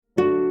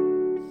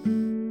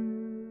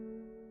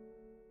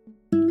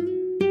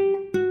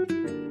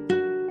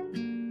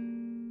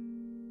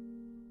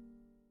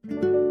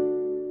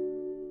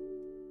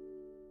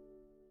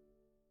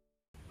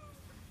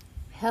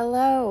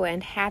Hello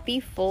and happy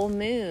full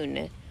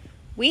moon.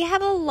 We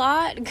have a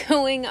lot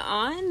going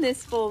on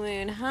this full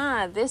moon,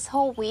 huh? This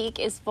whole week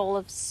is full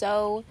of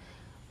so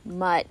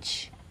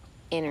much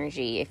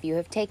energy. If you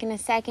have taken a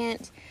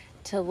second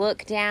to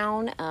look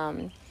down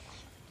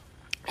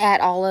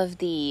at all of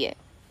the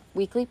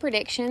weekly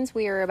predictions,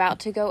 we are about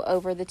to go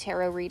over the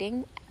tarot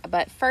reading.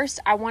 But first,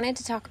 I wanted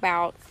to talk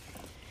about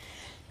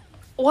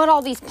what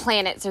all these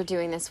planets are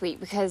doing this week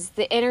because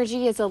the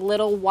energy is a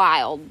little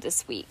wild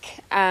this week.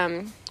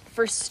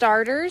 For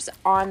starters,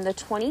 on the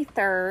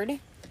 23rd,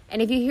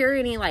 and if you hear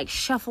any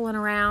shuffling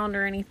around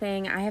or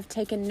anything, I have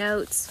taken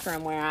notes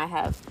from where I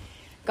have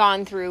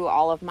gone through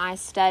all of my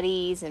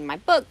studies and my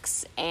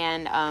books,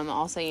 and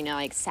also,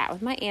 sat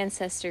with my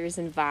ancestors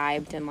and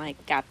vibed and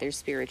got their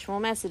spiritual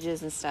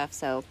messages and stuff.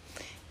 So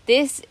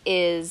this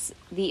is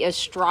the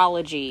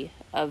astrology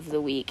of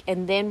the week,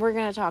 and then we're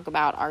going to talk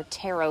about our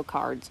tarot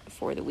cards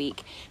for the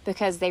week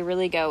because they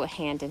really go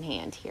hand in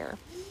hand here.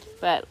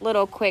 But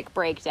little quick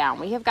breakdown.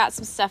 We have got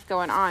some stuff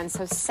going on.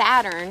 So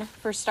Saturn,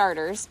 for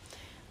starters,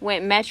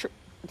 went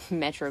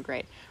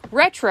retrograde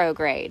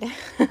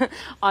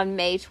on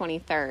May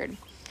 23rd.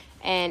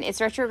 And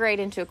it's retrograde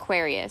into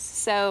Aquarius.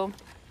 So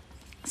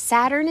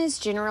Saturn has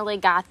generally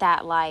got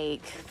that oh,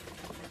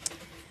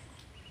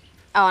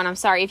 and I'm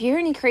sorry. If you hear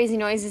any crazy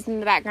noises in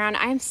the background,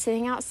 I'm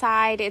sitting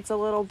outside. It's a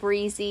little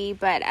breezy,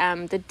 but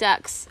the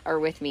ducks are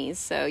with me.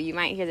 So you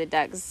might hear the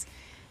ducks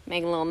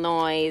make a little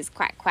noise,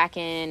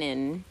 quacking,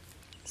 and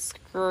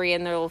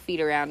scurrying their little feet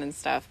around and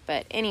stuff.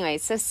 But anyway,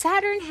 so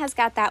Saturn has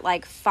got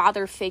that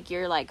father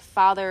figure,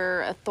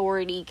 father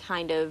authority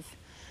kind of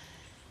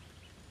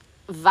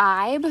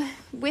vibe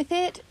with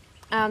it.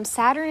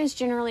 Saturn is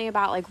generally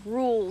about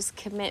rules,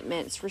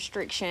 commitments,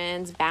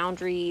 restrictions,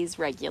 boundaries,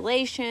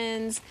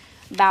 regulations,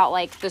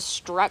 about the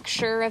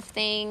structure of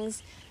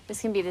things.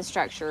 This can be the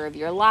structure of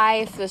your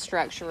life, the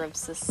structure of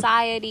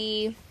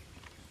society,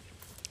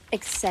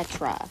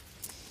 etc.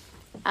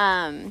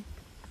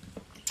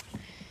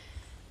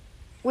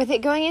 With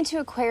it going into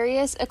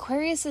Aquarius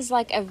is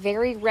a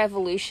very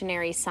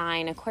revolutionary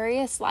sign.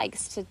 Aquarius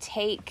likes to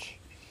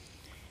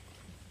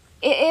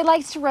it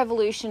likes to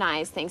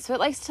revolutionize things. So it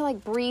likes to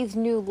breathe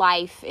new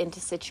life into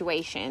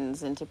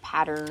situations, into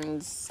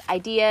patterns,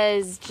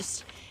 ideas,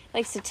 just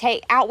likes to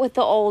take out with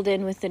the old,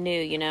 in with the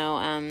new,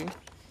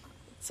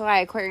 So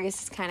why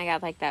Aquarius has kind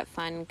of got that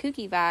fun,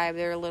 kooky vibe.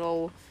 They're a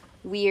little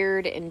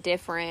weird and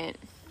different.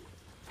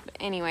 But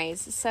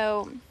anyways,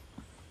 so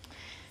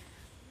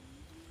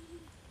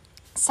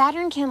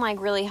Saturn can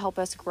really help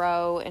us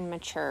grow and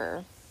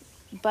mature,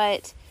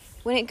 but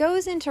when it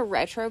goes into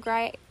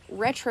retrograde,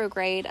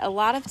 a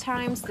lot of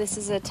times this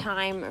is a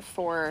time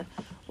for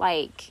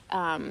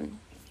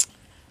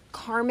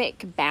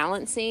karmic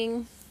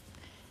balancing.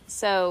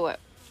 So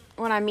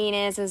what I mean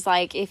is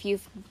if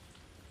you've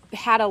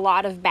had a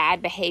lot of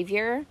bad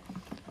behavior,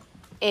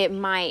 it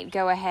might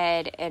go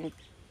ahead and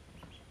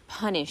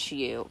punish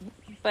you.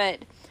 But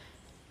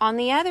on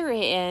the other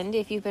end,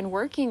 if you've been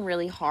working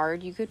really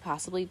hard, you could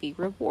possibly be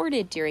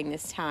rewarded during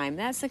this time.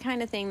 That's the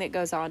kind of thing that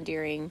goes on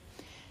during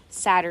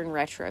Saturn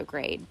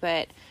retrograde.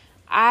 But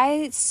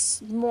I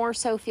more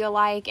so feel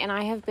and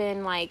I have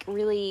been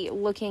really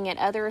looking at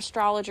other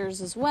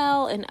astrologers as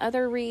well and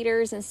other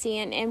readers and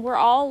seeing, and we're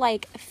all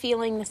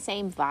feeling the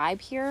same vibe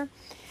here.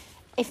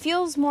 It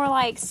feels more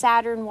like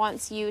Saturn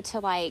wants you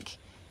to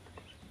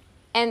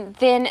and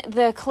then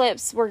the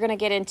eclipse, we're going to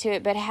get into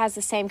it, but it has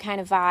the same kind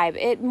of vibe.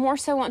 It more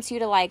so wants you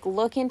to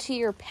look into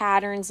your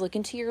patterns, look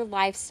into your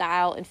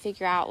lifestyle, and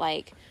figure out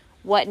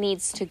what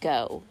needs to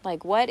go.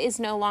 What is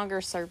no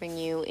longer serving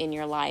you in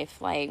your life?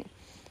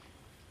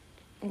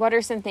 What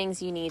are some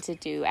things you need to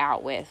do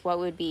out with? What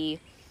would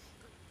be,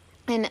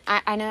 and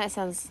I know that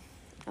sounds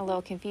a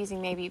little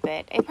confusing maybe,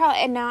 but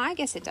no, I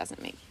guess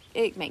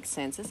it makes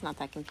sense. It's not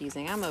that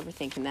confusing. I'm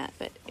overthinking that,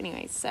 but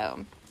anyway,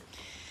 so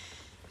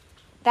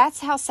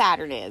that's how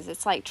Saturn is.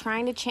 It's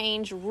trying to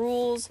change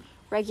rules,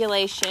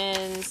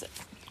 regulations,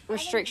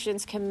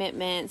 restrictions,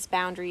 commitments,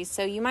 boundaries.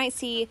 So you might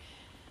see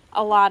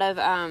a lot of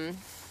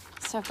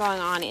stuff going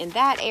on in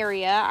that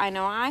area. I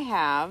know I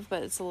have,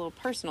 but it's a little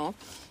personal.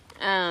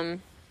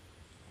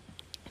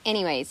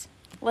 Anyways,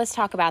 let's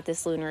talk about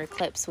this lunar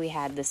eclipse we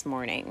had this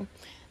morning.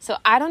 So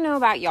I don't know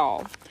about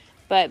y'all,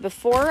 but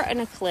before an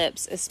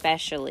eclipse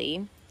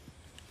especially,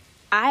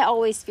 I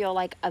always feel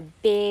a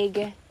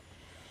big,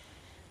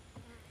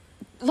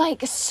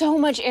 so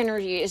much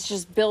energy is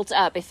just built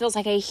up. It feels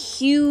like a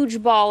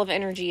huge ball of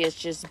energy is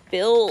just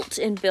built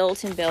and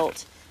built and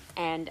built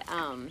and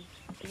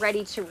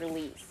ready to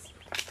release.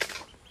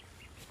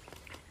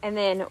 And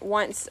then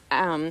once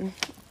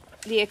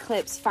the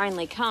eclipse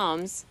finally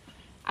comes,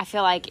 I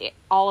feel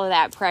all of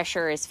that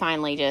pressure is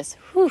finally just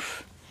whew.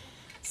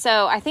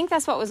 So I think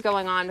that's what was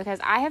going on because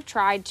I have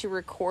tried to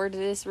record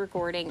this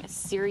recording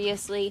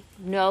seriously,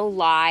 no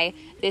lie.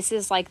 This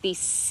is the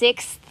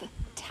 6th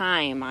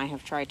time I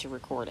have tried to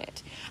record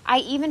it. I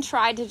even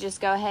tried to just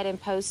go ahead and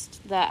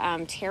post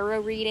the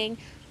tarot reading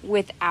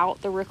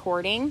without the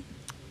recording.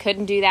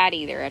 Couldn't do that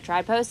either. I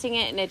tried posting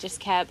it and it just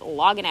kept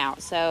logging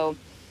out. So,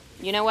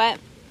 you know what?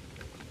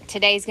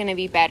 today's going to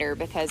be better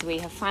because we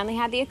have finally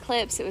had the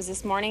eclipse. It was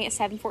this morning at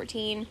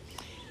 7:14.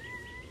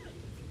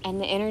 And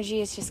the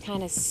energy is just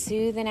kind of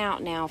soothing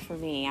out now for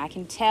me. I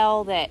can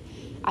tell that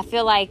I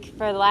feel like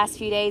for the last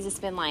few days it's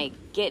been like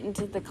getting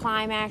to the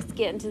climax,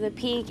 getting to the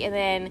peak. And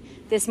then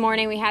this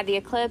morning we had the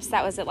eclipse.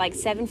 That was at like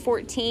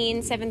 7:14,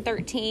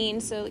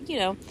 7:13.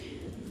 So,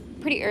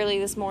 pretty early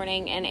this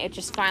morning. And it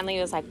just finally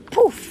was like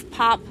poof,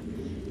 pop.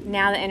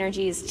 Now the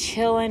energy is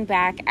chilling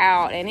back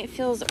out. And it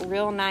feels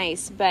real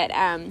nice. But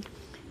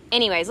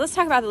anyways, let's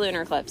talk about the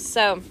lunar eclipse.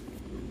 So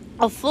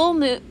a full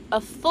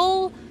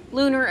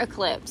lunar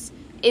eclipse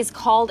is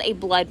called a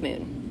blood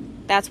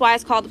moon. That's why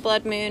it's called a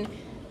blood moon.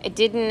 It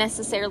didn't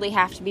necessarily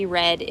have to be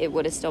red. It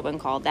would have still been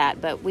called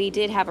that, but we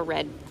did have a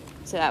red,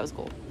 so that was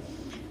cool.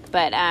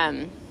 But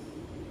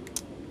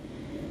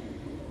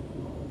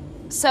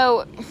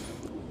so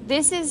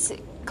this is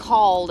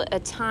called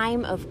a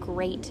time of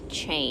great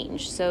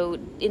change. So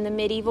in the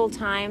medieval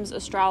times,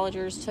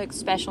 astrologers took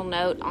special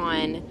note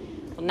on,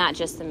 well, not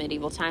just the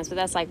medieval times, but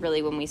that's like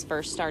really when we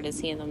first started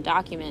seeing them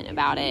document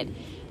about it.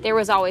 There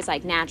was always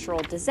like natural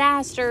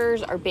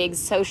disasters or big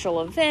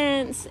social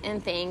events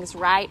and things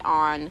right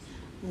on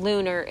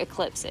lunar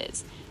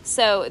eclipses.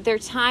 So they're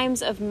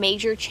times of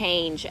major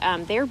change.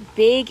 They're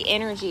big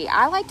energy.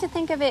 I like to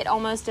think of it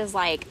almost as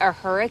like a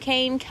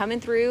hurricane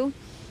coming through.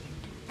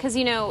 Because,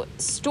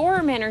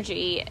 storm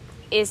energy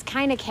is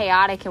kind of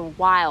chaotic and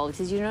wild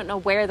because you don't know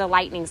where the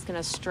lightning's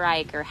going to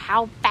strike or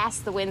how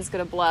fast the wind's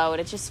going to blow. And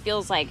it just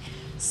feels like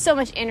so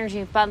much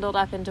energy bundled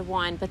up into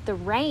one. But the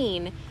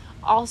rain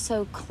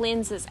also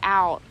cleanses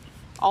out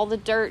all the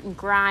dirt and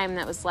grime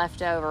that was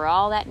left over,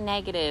 all that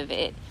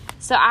negative.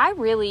 So I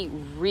really,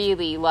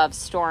 really love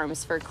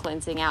storms for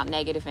cleansing out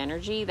negative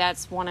energy.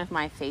 That's one of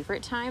my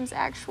favorite times,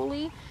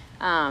 actually.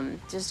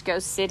 Just go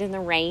sit in the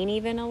rain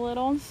even a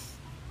little.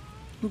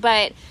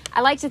 But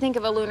I like to think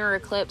of a lunar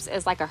eclipse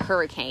as like a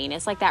hurricane.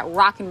 It's like that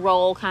rock and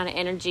roll kind of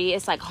energy.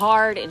 It's like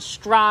hard and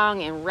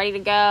strong and ready to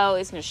go.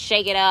 It's going to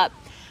shake it up.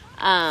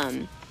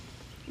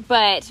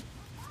 But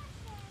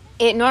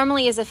it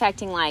normally is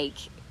affecting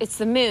it's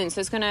the moon.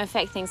 So it's going to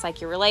affect things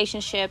like your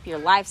relationship, your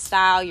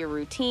lifestyle, your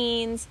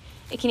routines.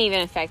 It can even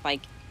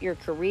affect your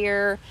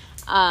career.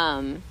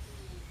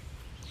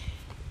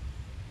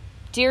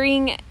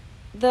 During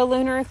the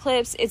lunar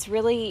eclipse,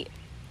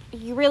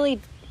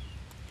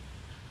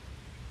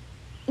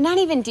 not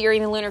even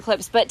during the lunar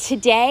eclipse, but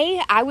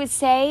today, I would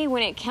say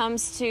when it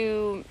comes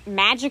to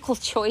magical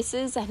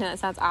choices, I know that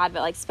sounds odd,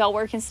 but spell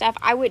work and stuff,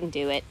 I wouldn't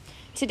do it.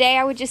 Today,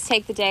 I would just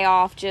take the day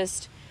off,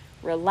 just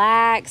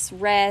relax,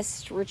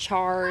 rest,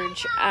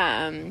 recharge.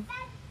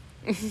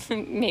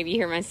 Maybe you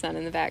hear my son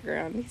in the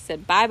background. He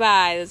said,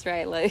 bye-bye. That's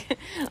right.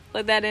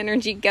 Let that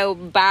energy go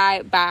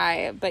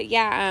bye-bye. But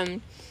yeah,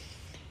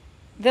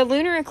 the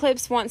lunar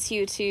eclipse wants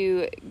you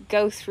to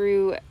go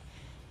through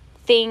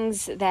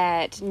things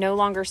that no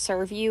longer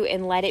serve you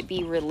and let it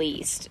be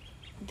released.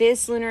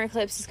 This lunar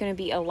eclipse is going to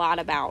be a lot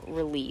about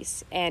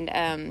release.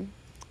 And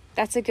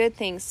that's a good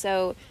thing.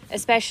 So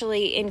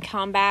especially in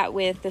combat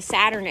with the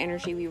Saturn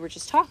energy we were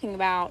just talking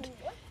about,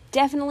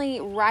 definitely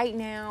right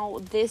now,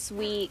 this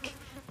week,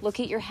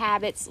 look at your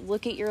habits,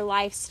 look at your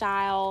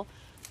lifestyle,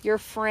 your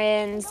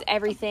friends,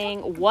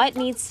 everything, what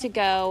needs to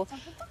go.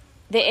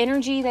 The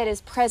energy that is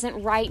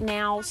present right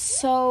now, it's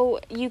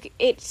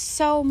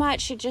so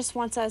much, it just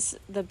wants us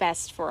the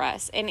best for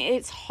us. And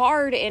it's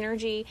hard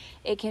energy.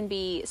 It can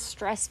be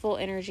stressful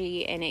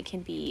energy and it can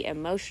be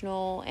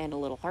emotional and a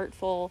little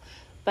hurtful,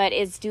 but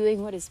it's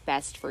doing what is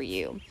best for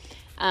you.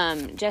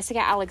 Jessica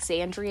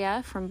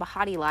Alexandria from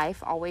Bahati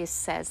Life always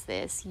says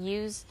this: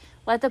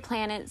 let the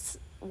planets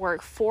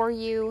work for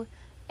you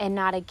and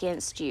not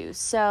against you.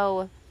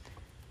 So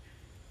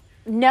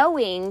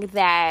knowing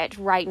that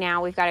right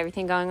now we've got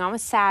everything going on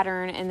with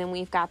Saturn and then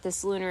we've got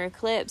this lunar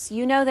eclipse,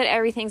 that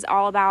everything's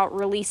all about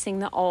releasing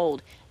the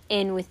old,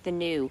 in with the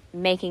new,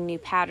 making new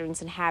patterns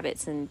and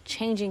habits and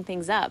changing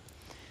things up.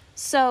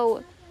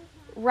 So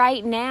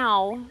right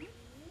now,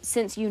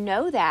 since you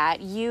know that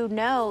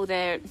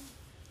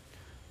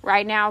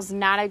right now is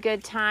not a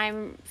good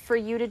time for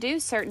you to do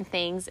certain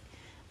things.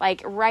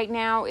 Right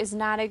now is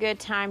not a good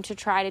time to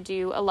try to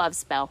do a love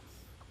spell.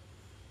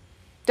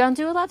 Don't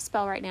do a love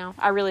spell right now.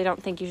 I really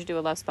don't think you should do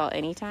a love spell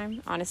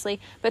anytime, honestly.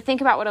 But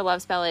think about what a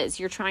love spell is.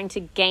 You're trying to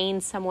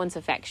gain someone's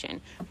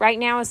affection. Right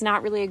now is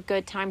not really a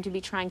good time to be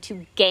trying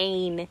to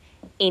gain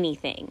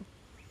anything.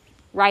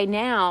 Right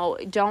now,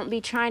 don't be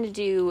trying to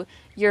do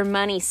your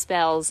money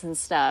spells and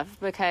stuff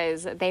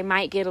because they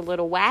might get a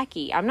little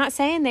wacky. I'm not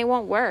saying they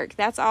won't work.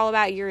 That's all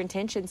about your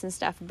intentions and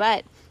stuff.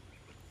 But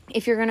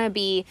if you're going to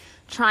be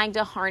trying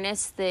to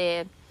harness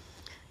the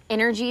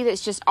energy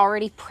that's just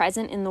already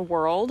present in the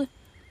world,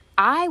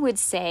 I would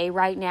say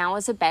right now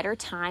is a better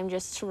time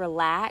just to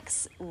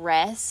relax,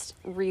 rest,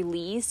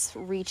 release,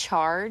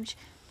 recharge.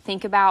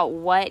 Think about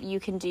what you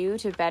can do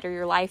to better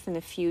your life in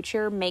the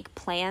future. Make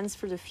plans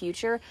for the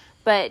future,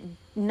 but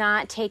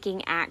not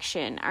taking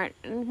action.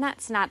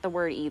 That's not the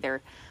word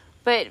either.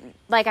 But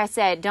like I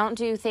said, don't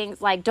do things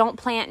don't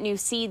plant new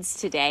seeds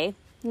today.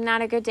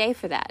 Not a good day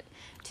for that.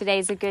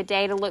 Today's a good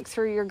day to look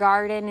through your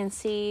garden and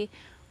see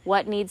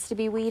what needs to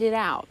be weeded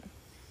out.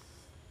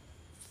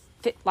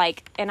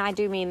 And I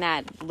do mean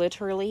that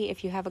literally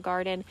if you have a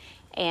garden,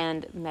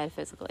 and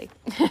metaphysically.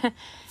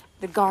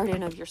 The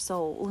garden of your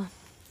soul.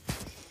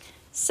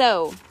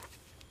 So,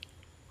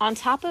 on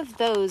top of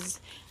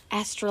those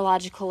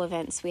astrological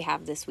events we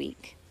have this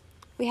week,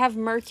 we have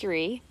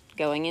Mercury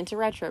going into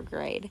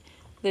retrograde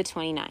the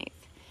 29th.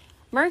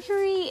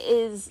 Mercury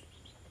is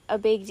a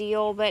big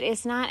deal, but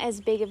it's not as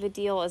big of a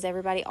deal as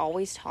everybody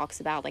always talks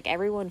about. Like,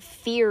 everyone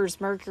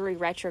fears Mercury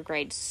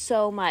retrograde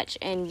so much,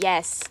 and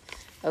yes,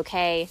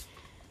 okay,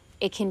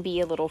 it can be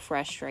a little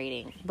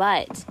frustrating,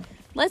 but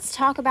let's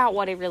talk about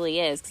what it really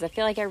is, because I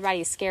feel like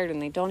everybody's scared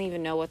and they don't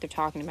even know what they're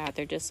talking about.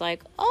 They're just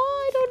like,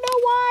 oh, I don't know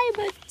why,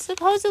 but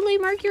supposedly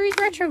Mercury's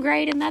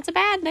retrograde and that's a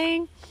bad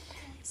thing.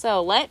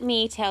 So let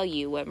me tell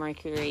you what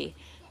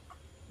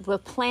the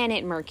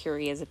planet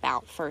Mercury is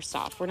about first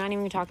off. We're not even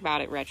going to talk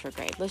about it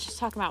retrograde. Let's just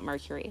talk about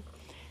Mercury.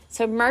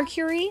 So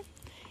Mercury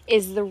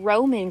is the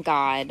Roman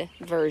god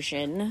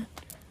version.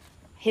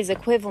 His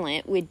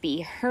equivalent would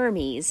be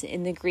Hermes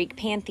in the Greek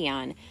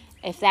pantheon.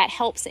 If that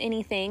helps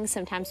anything,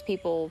 sometimes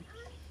people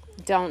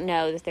don't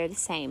know that they're the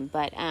same.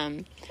 But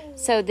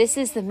so this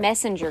is the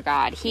messenger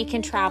god. He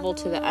can travel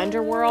to the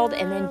underworld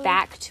and then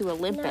back to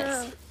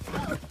Olympus.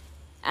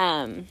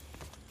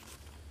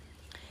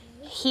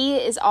 He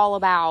is all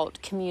about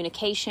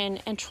communication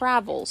and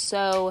travel.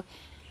 So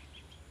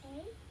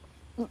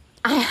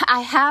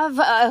I have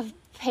a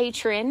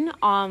patron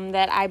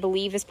that I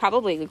believe is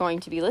probably going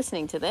to be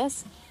listening to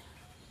this.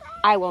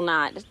 I will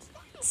not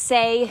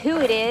say who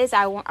it is.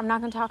 I'm not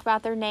going to talk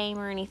about their name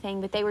or anything,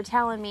 but they were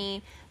telling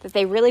me that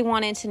they really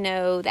wanted to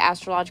know the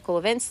astrological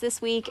events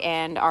this week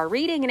and our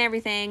reading and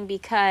everything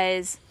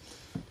because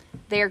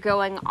they're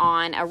going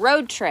on a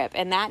road trip,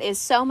 and that is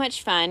so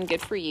much fun.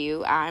 Good for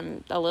you.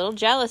 I'm a little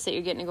jealous that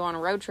you're getting to go on a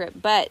road trip,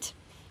 but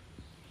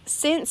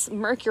since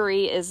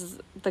Mercury is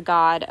the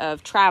god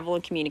of travel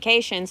and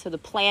communication, so the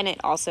planet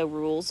also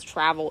rules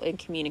travel and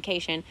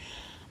communication,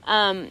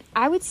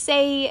 I would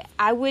say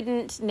I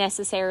wouldn't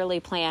necessarily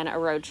plan a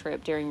road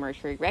trip during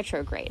Mercury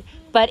retrograde.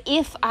 But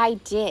if I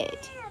did,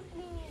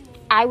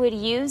 I would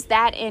use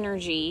that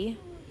energy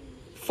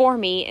for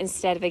me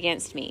instead of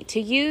against me. To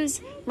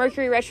use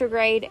Mercury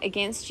retrograde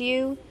against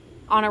you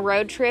on a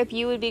road trip,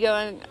 you would be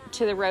going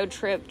to the road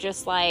trip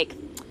just like,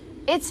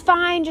 it's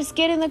fine, just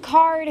get in the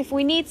car, and if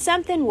we need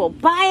something, we'll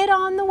buy it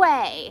on the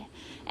way.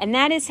 And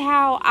that is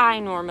how I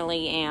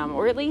normally am,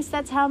 or at least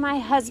that's how my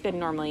husband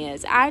normally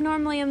is. I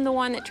normally am the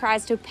one that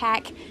tries to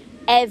pack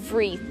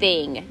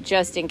everything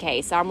just in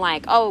case. I'm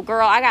like, oh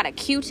girl, I got a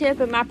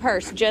Q-tip in my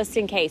purse just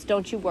in case.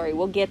 Don't you worry,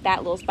 we'll get that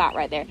little spot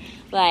right there.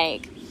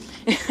 Like,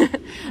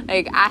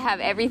 like I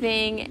have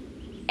everything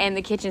and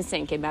the kitchen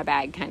sink in my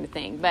bag kind of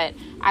thing. But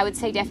I would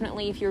say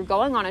definitely if you're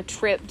going on a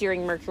trip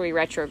during Mercury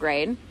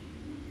retrograde,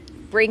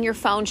 bring your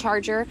phone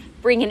charger,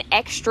 bring an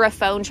extra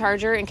phone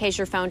charger in case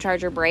your phone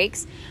charger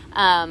breaks.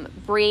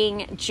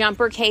 Bring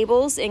jumper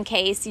cables in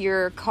case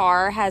your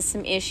car has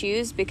some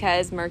issues,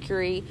 because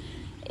Mercury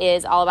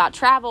is all about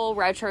travel.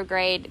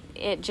 Retrograde,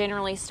 it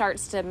generally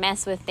starts to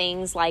mess with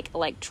things like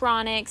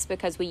electronics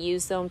because we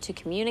use them to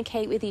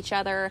communicate with each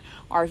other,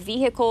 our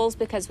vehicles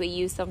because we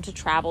use them to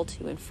travel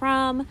to and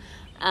from.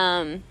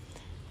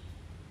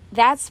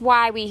 That's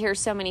why we hear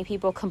so many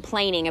people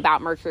complaining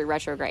about Mercury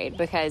retrograde,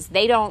 because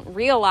they don't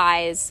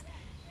realize,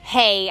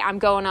 hey, I'm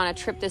going on a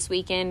trip this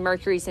weekend,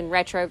 Mercury's in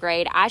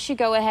retrograde. I should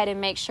go ahead and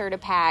make sure to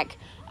pack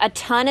a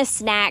ton of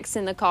snacks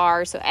in the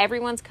car so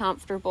everyone's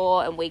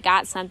comfortable and we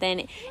got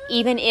something,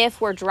 even if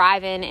we're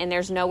driving and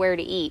there's nowhere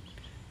to eat.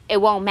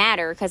 It won't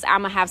matter because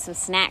I'm going to have some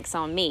snacks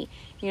on me.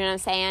 You know what I'm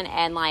saying?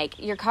 And like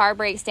your car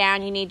breaks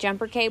down, you need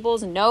jumper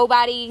cables.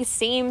 Nobody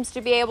seems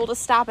to be able to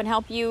stop and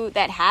help you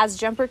that has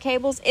jumper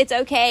cables. It's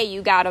okay.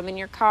 You got them in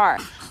your car.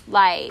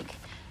 Like,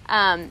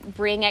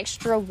 bring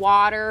extra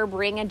water,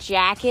 bring a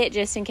jacket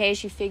just in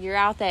case you figure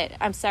out that,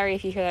 I'm sorry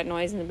if you hear that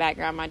noise in the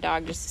background. My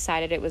dog just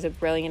decided it was a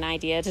brilliant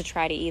idea to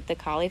try to eat the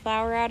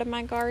cauliflower out of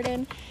my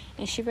garden.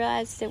 And she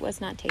realized it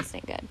was not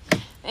tasting good.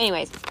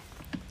 Anyways,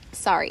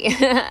 sorry.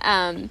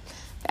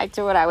 Back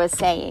to what I was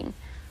saying.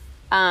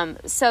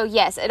 So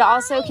yes, it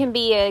also can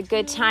be a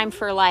good time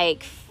for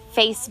like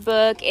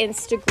Facebook,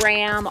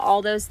 Instagram,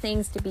 all those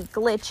things to be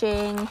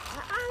glitching.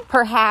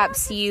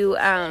 Perhaps you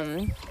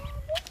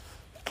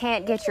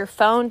can't get your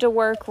phone to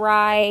work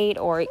right,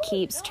 or it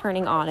keeps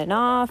turning on and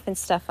off and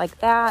stuff like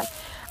that.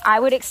 I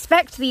would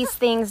expect these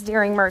things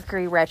during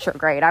Mercury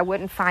retrograde. I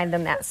wouldn't find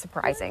them that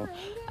surprising.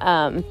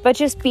 But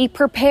just be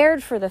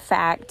prepared for the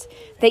fact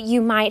that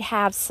you might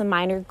have some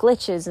minor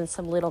glitches and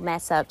some little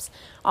mess ups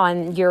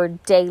on your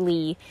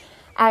daily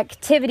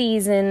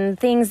activities and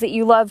things that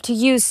you love to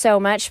use so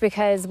much,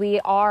 because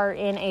we are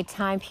in a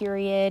time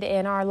period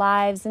in our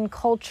lives and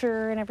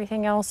culture and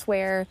everything else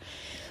where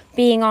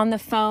being on the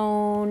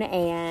phone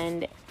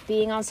and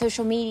being on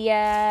social media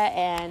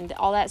and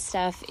all that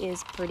stuff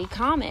is pretty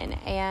common.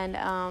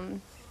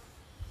 And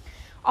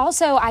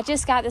also, I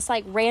just got this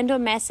like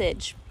random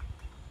message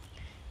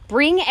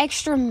Bring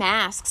extra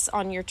masks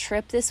on your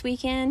trip this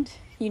weekend.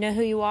 You know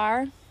who you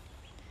are.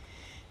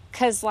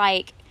 Because,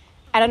 like,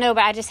 I don't know,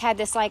 but I just had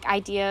this, like,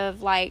 idea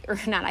of, like, or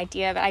not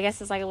idea, but I guess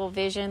it's like a little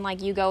vision,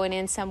 like, you going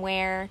in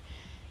somewhere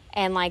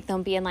and, like,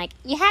 them being like,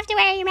 you have to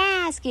wear your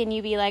mask, and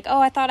you be like, oh,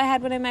 I thought I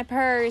had one in my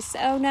purse,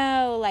 oh,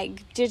 no,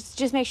 like,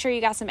 just make sure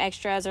you got some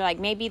extras, or, like,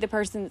 maybe the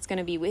person that's going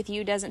to be with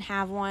you doesn't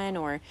have one,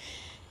 or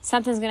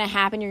something's going to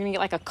happen, you're going to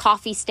get, like, a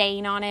coffee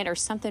stain on it, or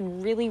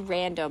something really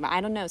random, I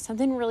don't know,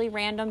 something really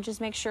random, just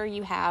make sure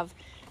you have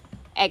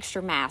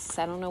extra masks.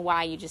 I don't know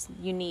why,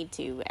 you need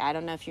to. I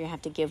don't know if you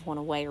have to give one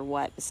away or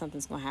what, but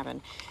something's going to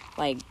happen.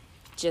 Like,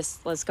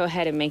 just let's go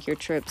ahead and make your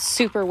trip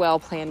super well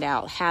planned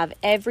out. Have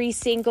every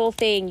single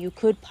thing you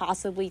could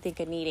possibly think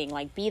of needing.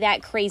 Like, be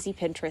that crazy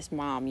Pinterest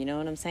mom, you know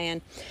what I'm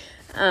saying?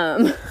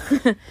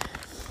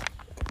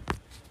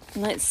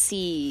 Let's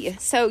see.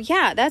 So,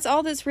 yeah, that's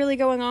all that's really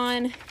going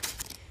on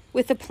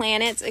with the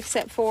planets,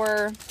 except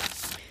for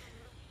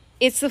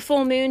it's the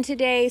full moon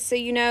today. So,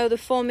 you know, the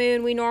full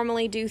moon, we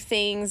normally do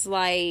things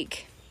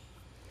like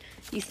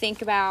you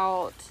think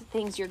about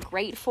things you're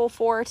grateful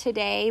for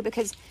today.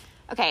 Because,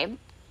 okay,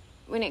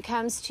 when it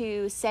comes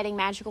to setting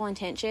magical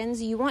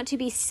intentions, you want to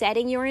be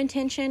setting your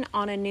intention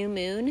on a new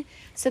moon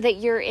so that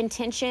your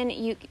intention,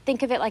 you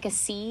think of it like a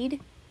seed.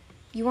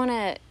 You want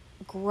to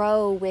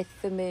grow with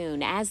the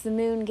moon. As the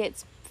moon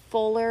gets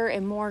fuller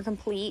and more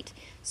complete,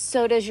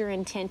 so does your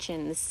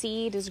intention. The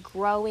seed is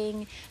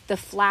growing, the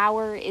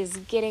flower is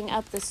getting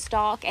up the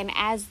stalk, and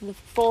as the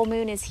full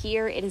moon is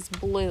here, it is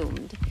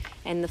bloomed,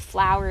 and the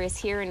flower is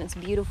here, and it's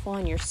beautiful,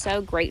 and you're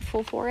so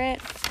grateful for it.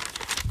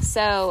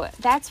 So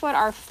that's what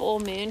our full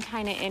moon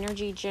kind of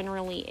energy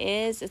generally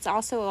is. It's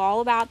also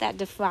all about that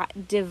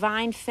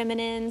divine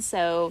feminine,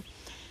 so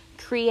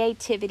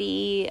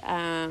creativity.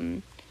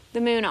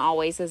 The moon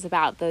always is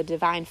about the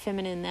divine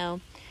feminine, though.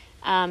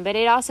 But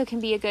it also can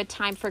be a good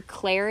time for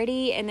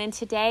clarity. And then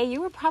today,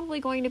 you are probably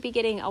going to be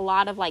getting a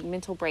lot of, like,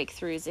 mental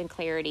breakthroughs and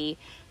clarity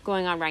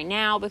going on right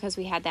now because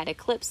we had that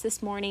eclipse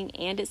this morning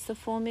and it's the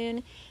full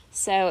moon.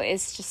 So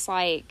it's just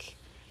like,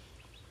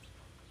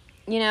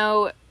 you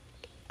know,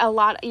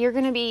 you're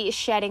going to be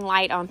shedding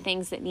light on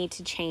things that need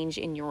to change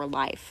in your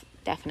life.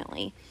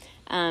 Definitely.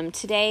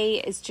 Today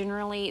is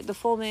generally, the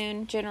full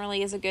moon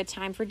generally is a good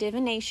time for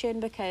divination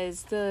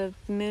because the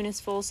moon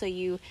is full, so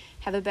you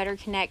have a better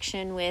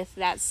connection with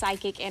that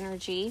psychic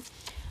energy.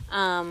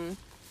 A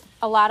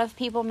lot of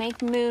people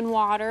make moon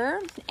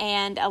water,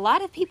 and a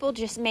lot of people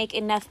just make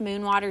enough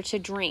moon water to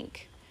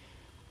drink.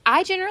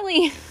 I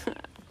generally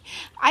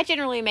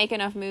make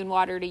enough moon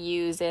water to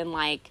use in,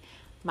 like,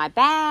 my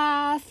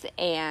bath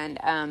and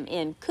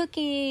in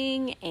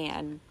cooking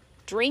and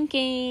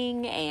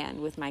drinking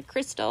and with my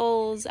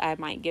crystals. I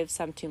might give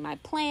some to my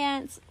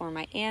plants or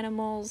my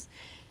animals.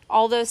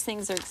 All those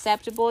things are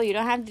acceptable. You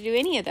don't have to do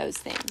any of those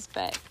things,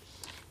 but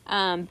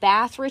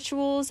bath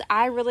rituals,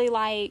 I really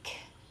like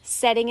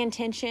setting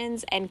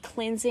intentions and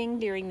cleansing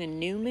during the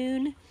new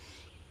moon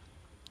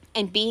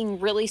and being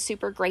really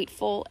super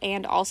grateful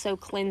and also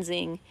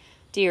cleansing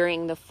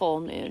during the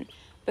full moon.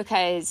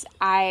 Because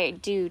I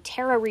do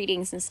tarot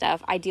readings and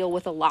stuff, I deal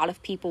with a lot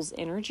of people's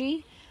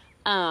energy.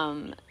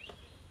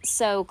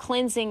 So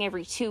cleansing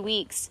every 2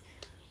 weeks,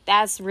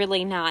 that's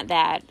really not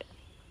that.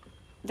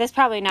 That's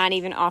probably not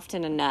even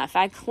often enough.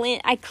 I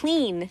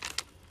clean,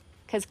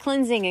 because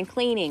cleansing and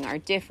cleaning are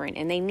different,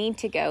 and they need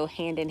to go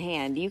hand in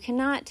hand. You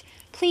cannot,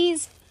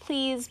 please,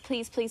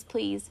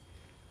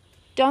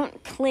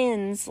 don't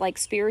cleanse, like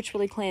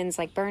spiritually cleanse,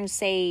 like burn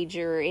sage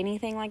or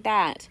anything like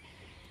that.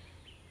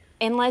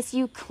 Unless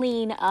you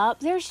clean up,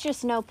 there's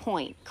just no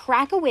point.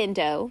 Crack a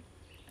window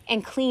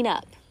and clean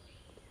up.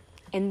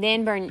 And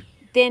then burn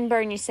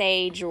your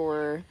sage,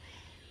 or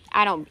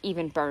I don't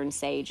even burn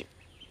sage.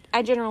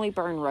 I generally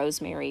burn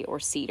rosemary or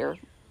cedar.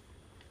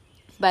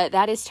 But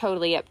that is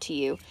totally up to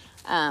you.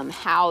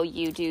 How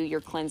you do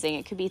your cleansing.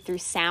 It could be through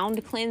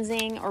sound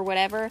cleansing or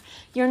whatever.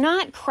 You're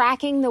not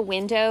cracking the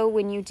window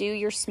when you do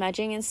your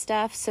smudging and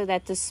stuff so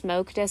that the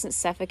smoke doesn't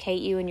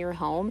suffocate you in your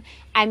home.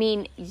 I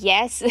mean,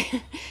 yes,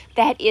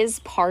 that is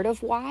part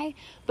of why,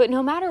 but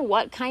no matter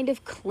what kind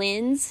of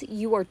cleanse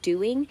you are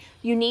doing,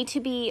 you need to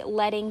be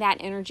letting that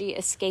energy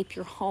escape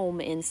your home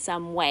in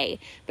some way.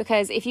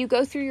 Because if you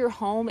go through your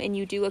home and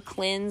you do a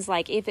cleanse,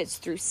 like if it's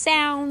through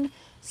sound,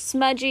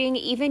 smudging,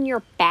 even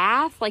your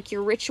bath, like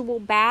your ritual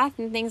bath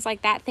and things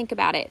like that, think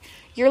about it.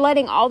 You're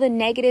letting all the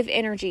negative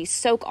energy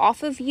soak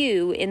off of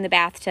you in the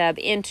bathtub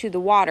into the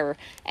water,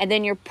 and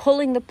then you're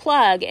pulling the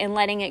plug and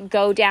letting it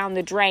go down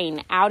the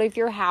drain out of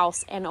your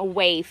house and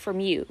away from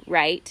you,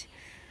 right?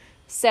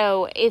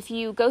 So if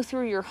you go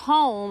through your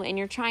home and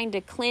you're trying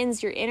to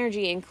cleanse your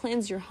energy and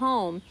cleanse your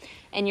home,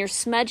 and you're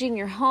smudging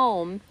your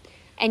home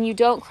and you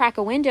don't crack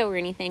a window or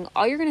anything,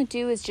 all you're going to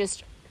do is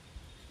just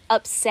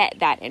upset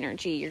that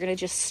energy. You're going to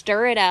just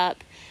stir it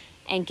up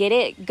and get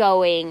it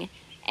going,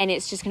 and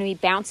it's just going to be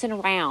bouncing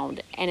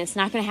around, and it's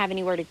not going to have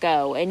anywhere to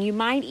go. And you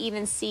might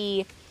even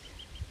see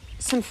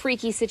some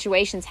freaky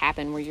situations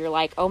happen where you're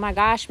like, oh my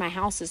gosh, my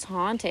house is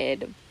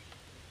haunted.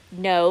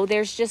 know.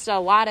 There's just a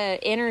lot of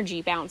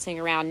energy bouncing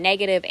around,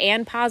 negative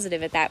and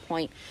positive at that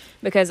point,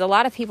 because a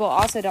lot of people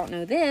also don't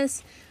know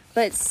this,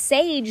 but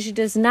sage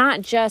does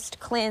not just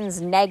cleanse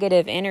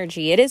negative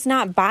energy. It is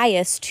not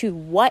biased to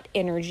what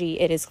energy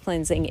it is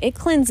cleansing. It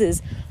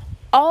cleanses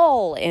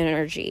all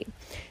energy.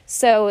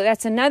 So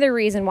that's another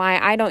reason why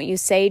I don't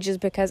use sage, is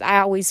because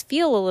I always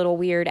feel a little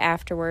weird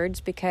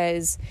afterwards,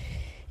 because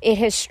it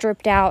has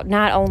stripped out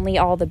not only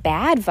all the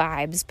bad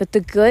vibes, but the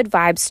good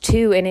vibes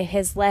too. And it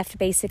has left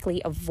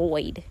basically a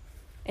void.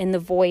 And the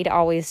void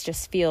always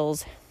just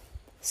feels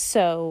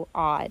so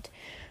odd.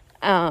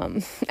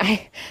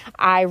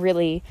 I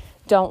really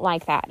don't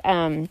like that.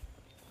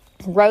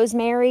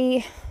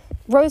 Rosemary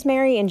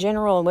in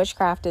general in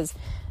witchcraft is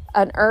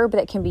an herb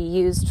that can be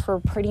used for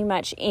pretty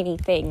much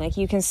anything. Like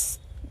you can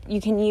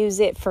use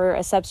it for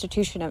a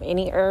substitution of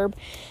any herb.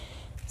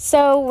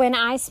 So when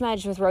I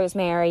smudge with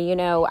rosemary,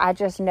 I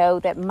just know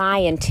that my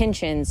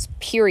intentions,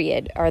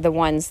 period, are the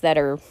ones that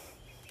are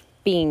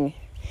being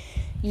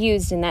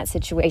used in that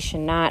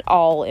situation, not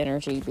all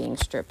energy being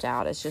stripped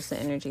out. It's just the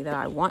energy that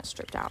I want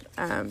stripped out.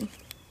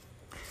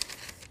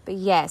 But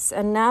yes,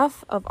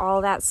 enough of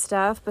all that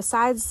stuff.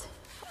 Besides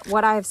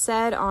what I've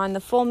said on the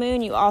full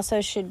moon, you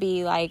also should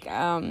be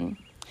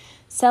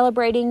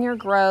celebrating your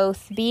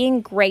growth,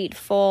 being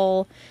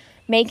grateful,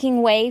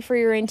 making way for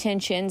your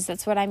intentions.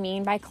 That's what I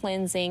mean by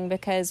cleansing,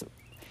 because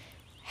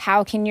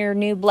how can your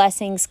new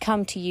blessings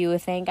come to you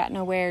if they ain't got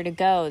nowhere to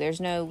go?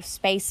 There's no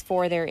space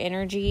for their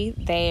energy.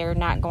 They're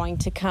not going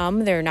to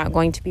come. They're not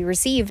going to be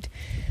received.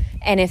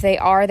 And if they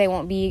are, they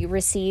won't be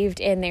received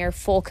in their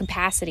full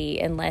capacity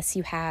unless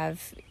you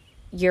have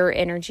your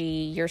energy,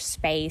 your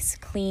space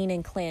clean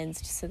and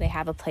cleansed, so they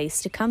have a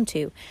place to come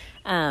to.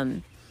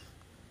 And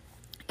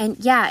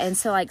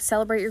so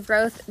celebrate your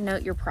growth,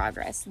 note your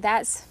progress.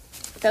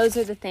 Those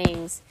are the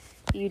things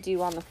you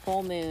do on the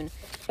full moon.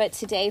 But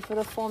today for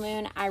the full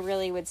moon, I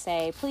really would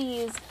say,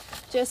 please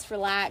just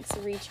relax,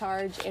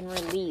 recharge, and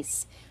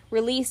release.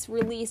 Release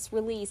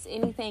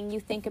anything you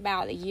think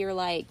about that you're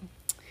like,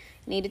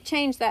 need to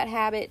change that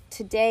habit.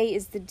 Today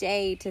is the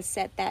day to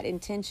set that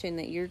intention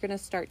that you're going to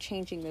start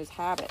changing those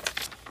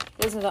habits.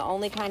 Those are the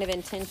only kind of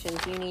intentions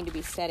you need to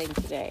be setting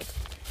today.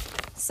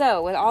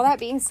 So with all that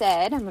being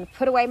said, I'm going to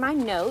put away my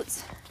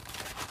notes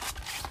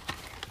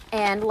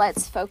and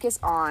let's focus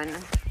on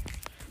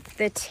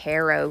the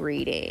tarot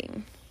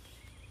reading.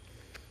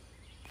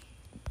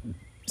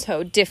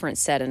 So different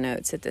set of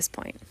notes at this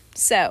point.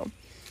 So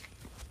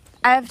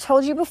I've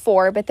told you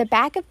before, but the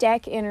back of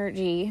deck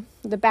energy,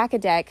 the back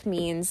of deck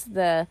means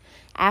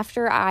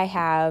after I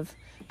have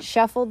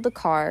shuffled the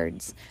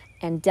cards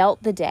and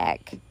dealt the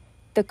deck,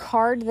 the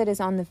card that is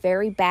on the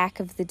very back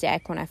of the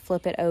deck when I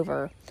flip it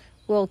over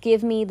will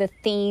give me the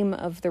theme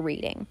of the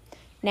reading.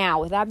 Now,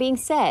 with that being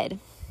said,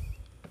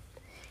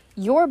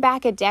 your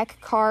back of deck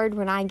card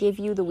when I give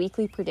you the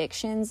weekly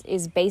predictions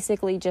is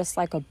basically just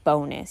like a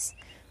bonus,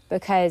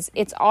 because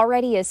it's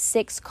already a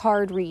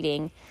 6-card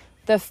reading.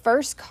 The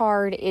first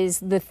card is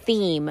the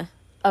theme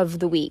of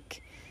the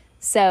week.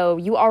 So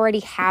you already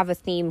have a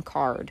theme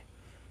card.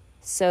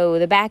 So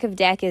the back of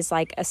deck is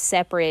like a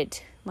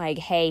separate,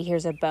 hey,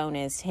 here's a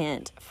bonus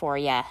hint for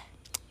ya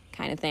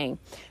kind of thing.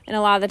 And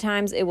a lot of the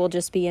times it will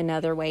just be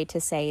another way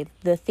to say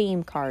the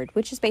theme card,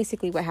 which is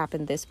basically what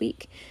happened this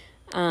week.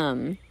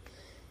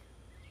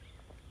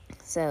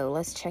 So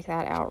let's check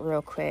that out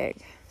real quick.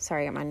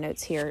 Sorry, I got my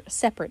notes here,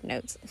 separate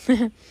notes.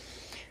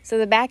 So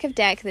the back of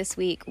deck this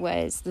week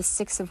was the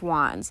 6 of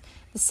Wands.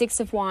 The 6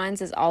 of Wands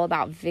is all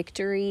about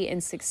victory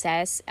and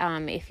success.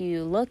 If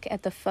you look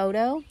at the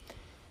photo,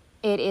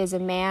 it is a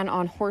man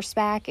on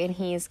horseback, and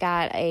he's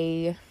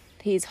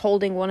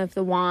holding one of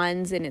the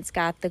wands, and it's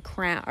got the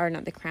crown, or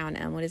not the crown,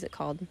 what is it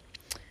called?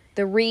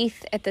 The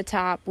wreath at the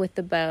top with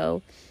the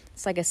bow.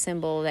 It's like a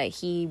symbol that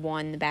he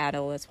won the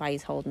battle. That's why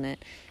he's holding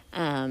it.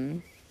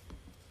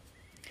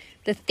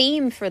 The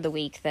theme for the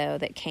week, though,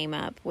 that came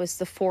up was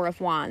the 4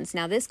 of Wands.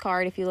 Now, this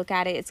card, if you look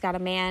at it, it's got a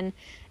man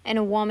and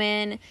a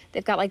woman.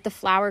 They've got, the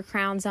flower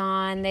crowns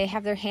on. They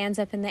have their hands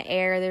up in the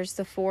air. There's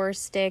the 4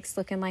 sticks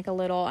looking like a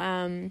little,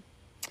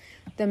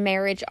 the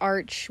marriage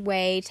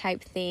archway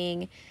type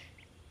thing.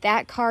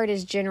 That card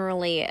is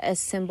generally a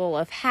symbol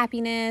of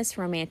happiness,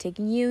 romantic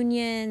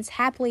unions,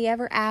 happily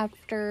ever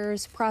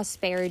afters,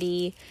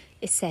 prosperity,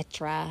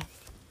 etc.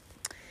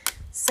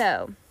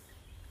 So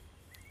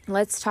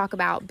let's talk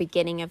about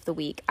beginning of the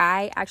week.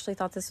 I actually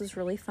thought this was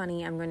really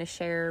funny. I'm going to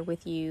share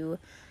with you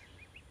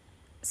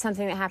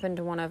something that happened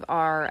to one of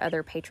our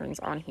other patrons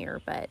on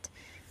here. But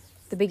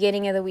the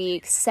beginning of the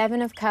week,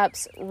 7 of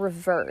Cups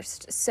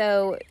reversed.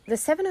 So the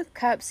 7 of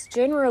Cups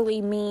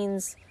generally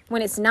means,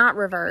 when it's not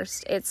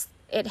reversed,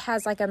 it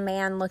has a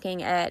man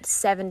looking at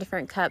 7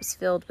 different cups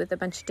filled with a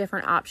bunch of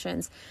different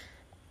options.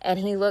 And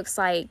he looks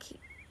like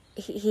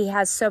he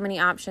has so many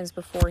options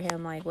before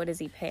him. What does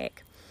he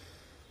pick?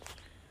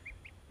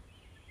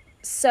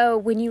 So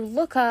when you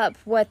look up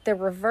what the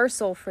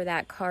reversal for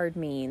that card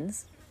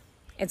means,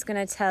 it's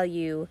going to tell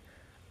you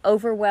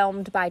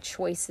overwhelmed by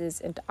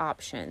choices and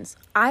options.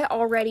 I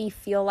already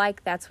feel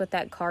like that's what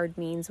that card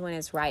means when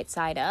it's right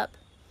side up.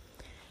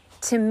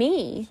 to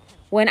me,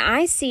 when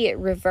I see it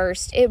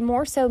reversed, it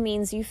more so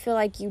means you feel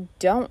like you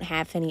don't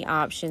have any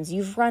options.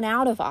 You've run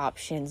out of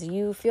options.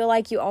 You feel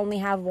like you only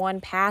have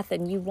one path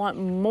and you want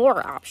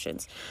more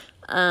options.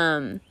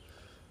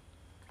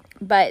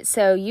 But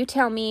so you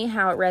tell me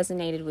how it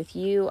resonated with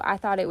you. I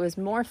thought it was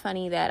more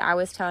funny that I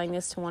was telling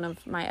this to one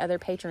of my other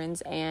patrons,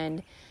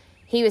 and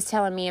he was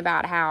telling me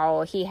about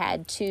how he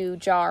had 2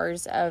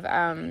 jars of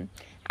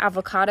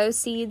avocado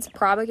seeds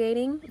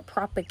propagating.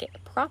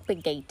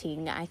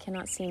 I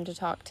cannot seem to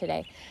talk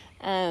today.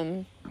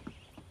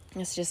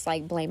 It's just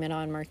like blame it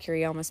on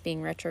Mercury almost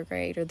being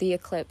retrograde or the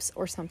eclipse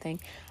or something.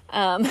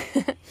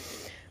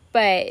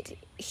 But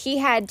he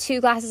had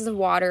 2 glasses of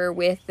water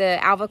with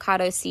the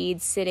avocado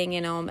seeds sitting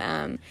in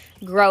them,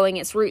 growing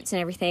its roots and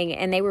everything,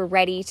 and they were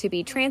ready to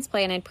be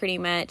transplanted pretty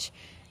much.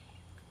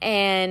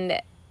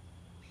 And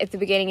at the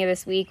beginning of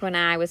this week, when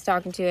I was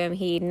talking to him,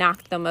 he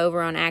knocked them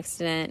over on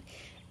accident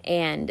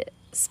and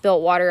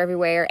spilt water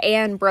everywhere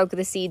and broke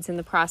the seeds in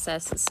the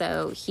process.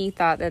 So he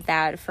thought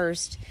that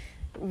first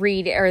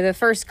the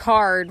first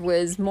card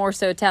was more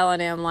so telling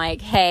him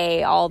like,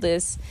 hey, all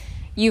this,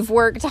 you've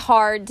worked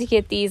hard to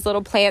get these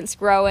little plants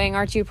growing.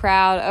 Aren't you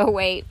proud? Oh,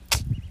 wait,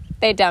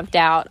 they dumped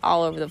out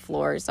all over the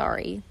floor.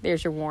 Sorry.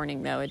 There's your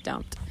warning, though. It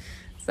dumped.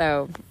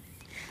 So,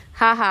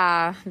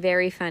 haha,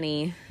 very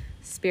funny.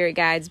 Spirit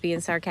guides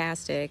being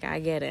sarcastic. I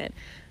get it.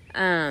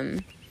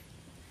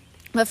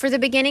 But for the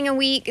beginning of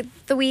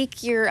the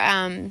week, your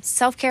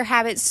self-care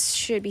habits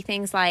should be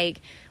things like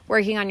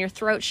working on your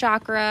throat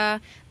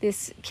chakra.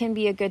 This can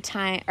be a good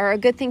time, or a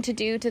good thing to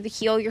do to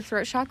heal your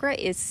throat chakra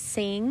is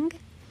sing.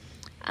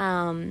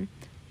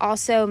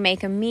 Also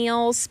make a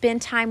meal,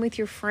 spend time with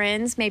your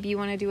friends. Maybe you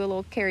want to do a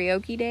little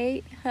karaoke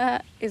date.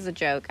 Is a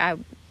joke.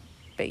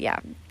 But yeah,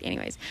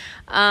 anyways.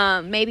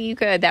 Maybe you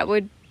could. That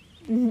would,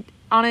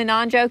 on a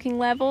non-joking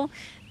level,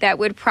 that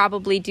would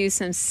probably do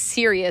some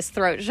serious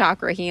throat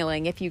chakra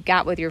healing if you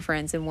got with your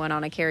friends and went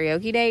on a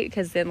karaoke date,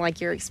 because then like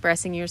you're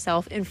expressing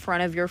yourself in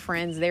front of your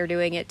friends. They're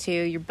doing it too.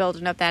 You're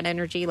building up that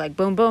energy like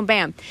boom, boom,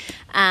 bam.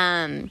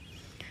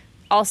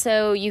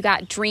 Also, you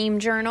got dream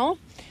journal.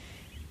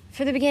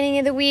 For the beginning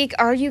of the week,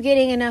 are you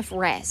getting enough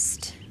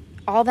rest?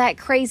 All that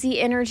crazy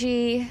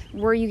energy,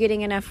 were you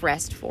getting enough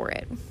rest for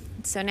it?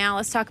 So now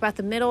let's talk about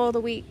the middle of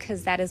the week,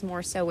 because that is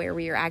more so where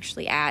we are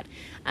actually at.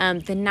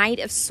 The Knight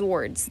of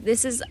Swords.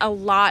 This is a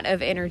lot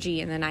of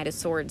energy in the Knight of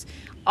Swords.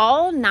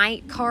 All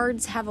Knight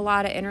cards have a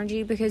lot of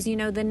energy because, the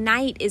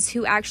Knight is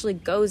who actually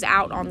goes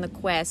out on the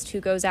quest, who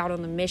goes out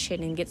on the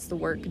mission and gets the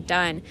work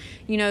done.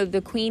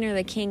 The Queen or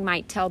the King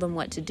might tell them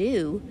what to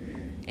do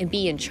and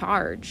be in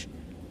charge,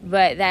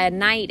 but that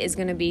Knight is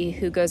going to be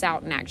who goes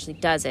out and actually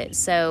does it.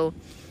 So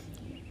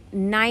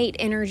Knight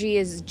energy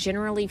is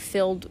generally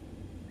filled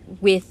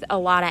with a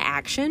lot of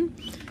action,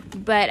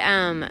 but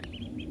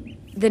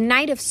the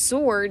Knight of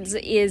Swords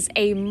is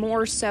a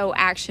more so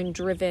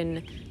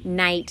action-driven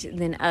knight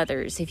than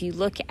others. If you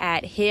look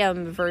at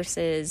him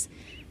versus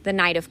the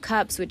Knight of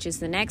Cups, which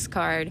is the next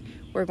card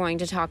we're going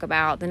to talk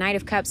about, the Knight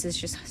of Cups is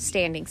just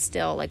standing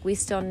still. Like, we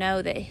still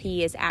know that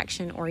he is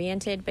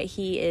action-oriented, but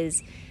he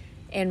is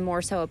in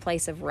more so a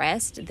place of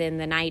rest than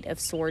the Knight of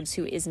Swords,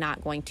 who is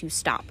not going to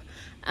stop.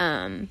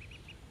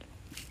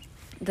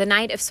 The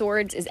Knight of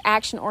Swords is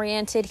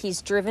action-oriented.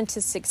 He's driven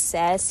to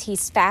success.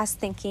 He's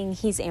fast-thinking.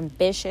 He's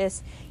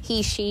ambitious.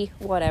 He, she,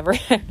 whatever.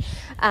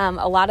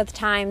 A lot of the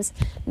times,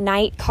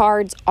 Knight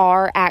cards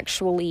are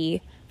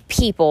actually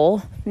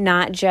people,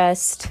 not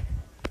just...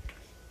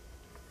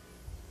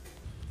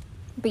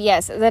 But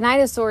yes, the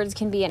Knight of Swords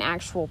can be an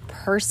actual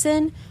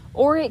person,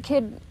 or it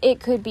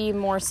could be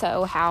more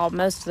so how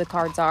most of the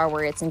cards are,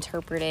 where it's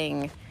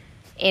interpreting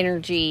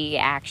energy,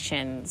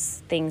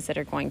 actions, things that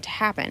are going to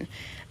happen.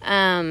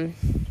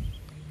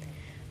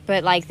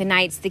 But like the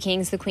knights, the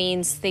kings, the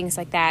queens, things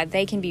like that,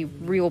 they can be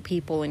real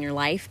people in your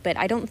life. But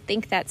I don't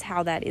think that's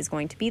how that is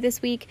going to be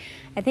this week.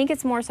 I think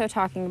it's more so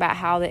talking about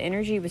how the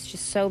energy was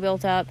just so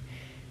built up,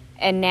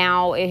 and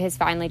now it has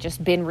finally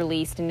just been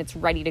released and it's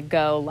ready to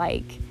go.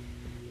 Like,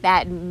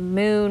 that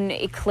moon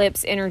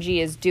eclipse energy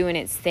is doing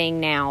its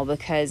thing now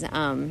because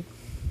the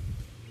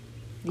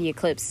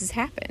eclipse has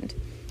happened.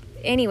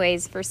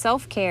 Anyways, for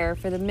self-care,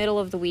 for the middle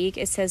of the week,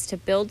 it says to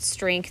build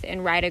strength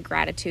and write a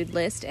gratitude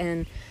list.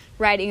 And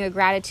writing a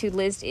gratitude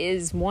list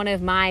is one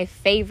of my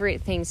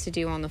favorite things to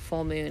do on the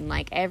full moon.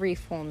 Like, every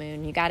full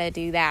moon, you got to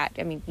do that.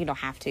 I mean, you don't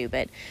have to,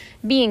 but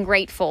being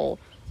grateful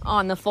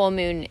on the full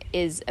moon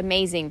is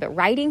amazing. But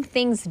writing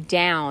things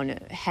down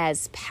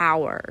has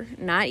power.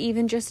 Not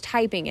even just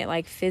typing it,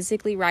 like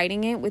physically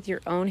writing it with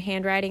your own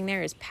handwriting.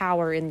 There is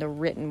power in the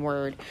written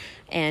word.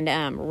 And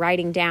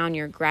writing down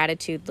your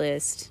gratitude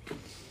list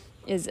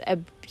is a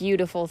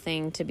beautiful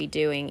thing to be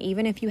doing.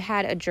 Even if you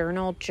had a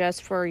journal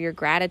just for your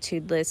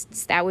gratitude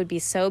lists, that would be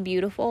so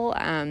beautiful.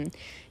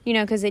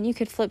 Because then you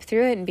could flip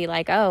through it and be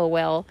like, oh,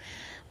 well,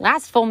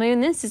 last full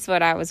moon, this is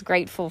what I was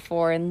grateful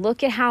for. And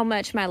look at how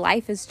much my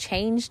life has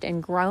changed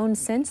and grown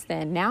since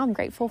then. Now I'm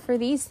grateful for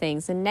these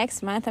things. And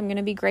next month, I'm going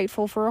to be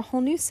grateful for a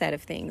whole new set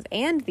of things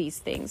and these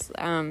things.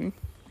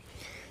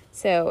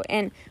 So,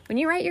 and when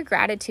you write your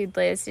gratitude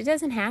list, it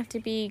doesn't have to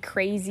be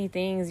crazy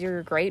things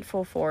you're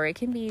grateful for. It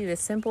can be the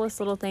simplest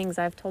little things.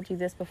 I've told you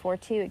this before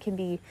too. It can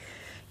be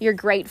you're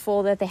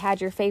grateful that they had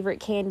your favorite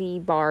candy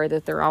bar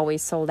that they're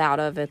always sold out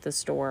of at the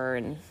store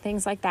and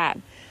things like that.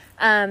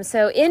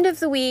 So end of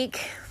the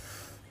week,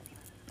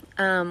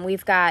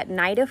 we've got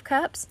Knight of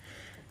Cups.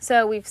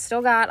 So we've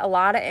still got a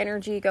lot of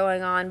energy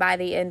going on by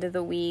the end of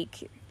the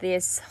week.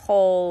 This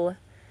whole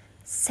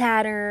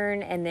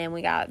Saturn, and then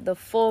we got the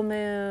full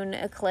moon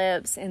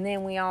eclipse, and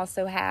then we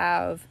also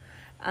have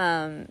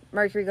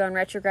Mercury going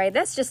retrograde.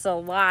 That's just a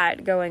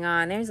lot going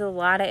on. There's a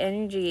lot of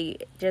energy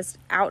just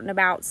out and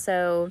about.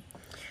 So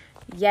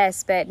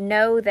yes, but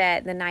know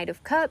that the Knight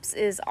of Cups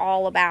is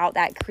all about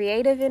that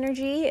creative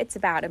energy. It's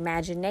about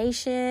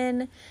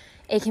imagination.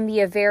 It can be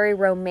a very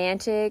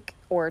romantic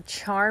or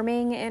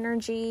charming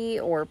energy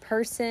or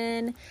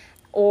person,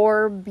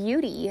 or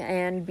beauty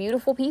and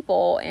beautiful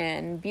people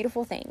and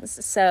beautiful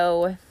things.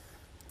 So,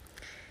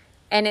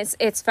 and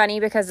it's funny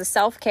because the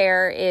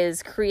self-care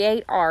is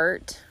create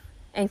art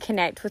and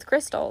connect with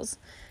crystals,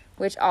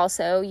 which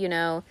also, you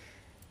know,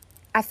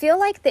 I feel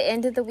like the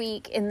end of the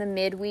week and the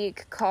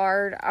midweek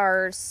card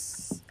are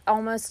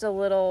almost a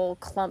little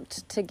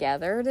clumped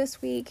together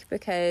this week,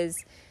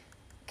 because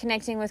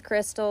connecting with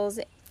crystals,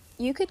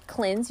 you could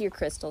cleanse your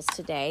crystals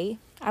today.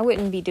 I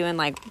wouldn't be doing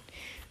like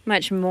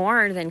much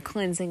more than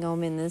cleansing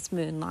them in this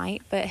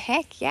moonlight, but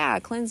heck yeah,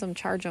 cleanse them,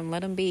 charge them,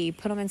 let them be.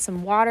 Put them in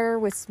some water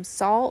with some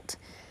salt,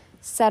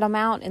 set them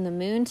out in the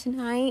moon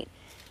tonight,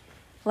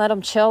 let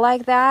them chill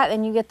like that,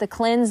 and you get the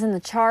cleanse and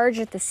the charge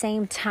at the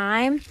same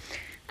time.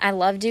 I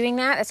love doing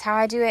that. That's how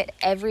I do it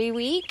every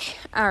week,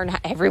 or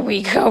not every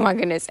week, oh my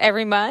goodness,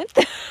 every month.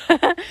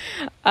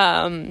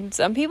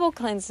 Some people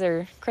cleanse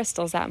their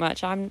crystals that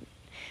much. I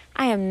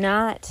am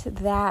not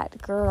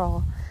that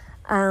girl.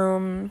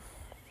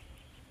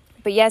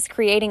 But yes,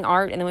 creating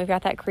art, and then we've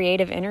got that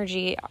creative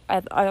energy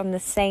on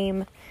the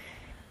same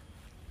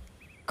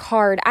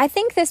card. I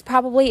think this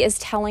probably is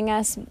telling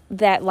us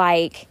that,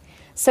 like,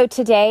 so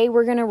today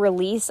we're going to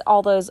release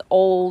all those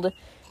old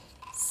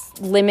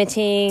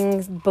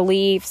limiting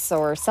beliefs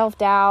or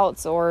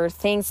self-doubts or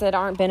things that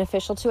aren't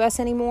beneficial to us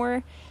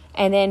anymore.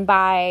 And then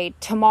by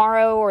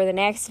tomorrow or the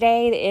next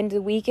day, the end of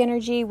the week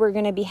energy, we're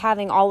going to be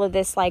having all of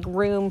this like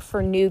room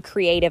for new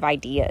creative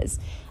ideas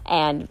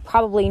and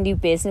probably new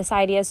business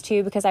ideas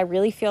too, because I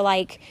really feel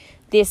like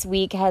this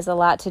week has a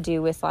lot to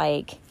do with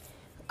like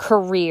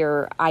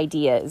career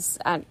ideas.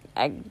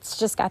 It's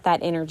just got that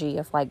energy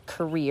of like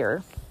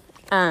career.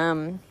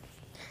 So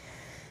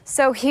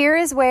here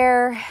is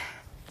where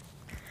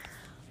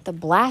the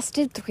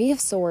blasted Three of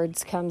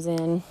Swords comes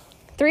in.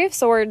 Three of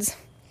Swords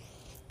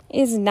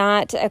is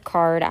not a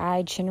card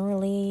I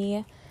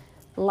generally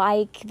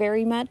like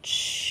very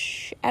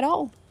much at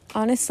all.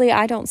 Honestly,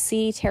 I don't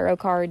see tarot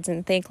cards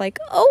and think like,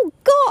 oh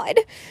God.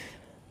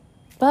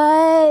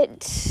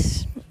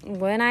 But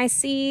when I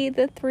see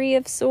the Three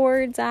of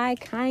Swords, I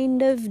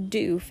kind of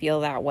do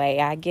feel that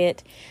way. I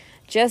get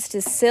just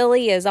as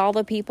silly as all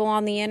the people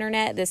on the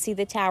internet that see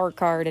the Tower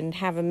card and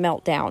have a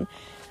meltdown.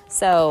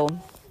 So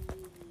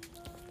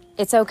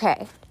it's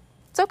okay.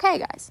 It's okay,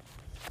 guys.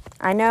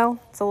 I know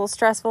it's a little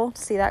stressful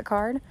to see that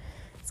card.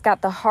 It's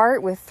got the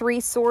heart with 3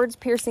 swords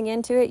piercing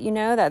into it. You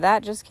know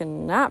that just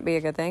cannot be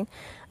a good thing.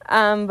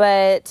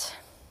 But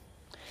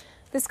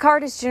this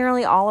card is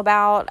generally all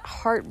about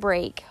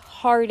heartbreak,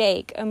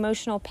 heartache,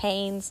 emotional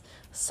pains,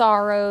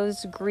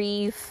 sorrows,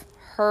 grief,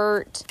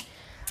 hurt.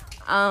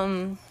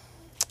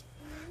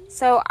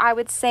 So I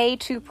would say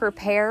to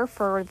prepare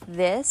for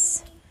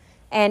this.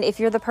 And if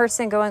you're the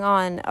person going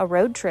on a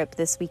road trip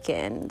this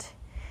weekend,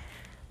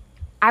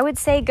 I would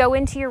say go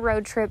into your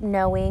road trip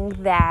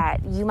knowing that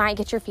you might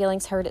get your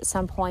feelings hurt at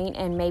some point,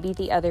 and maybe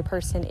the other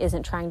person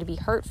isn't trying to be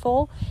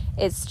hurtful.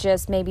 It's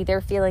just maybe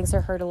their feelings are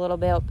hurt a little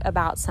bit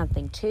about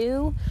something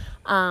too.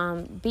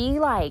 Be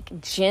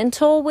like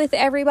gentle with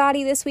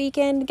everybody this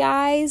weekend,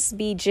 guys.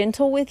 Be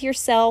gentle with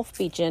yourself.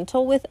 Be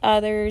gentle with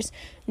others.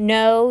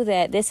 Know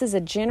that this is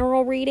a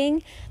general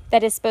reading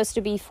that is supposed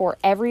to be for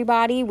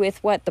everybody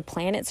with what the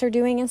planets are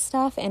doing and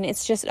stuff. And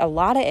it's just a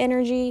lot of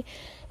energy.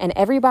 And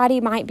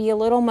everybody might be a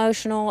little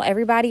emotional.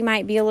 Everybody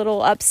might be a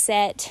little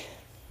upset.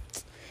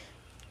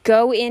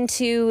 Go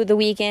into the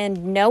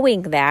weekend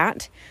knowing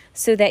that,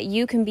 so that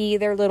you can be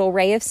their little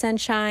ray of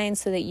sunshine,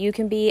 so that you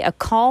can be a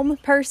calm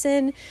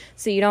person,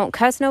 so you don't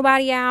cuss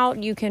nobody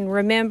out. You can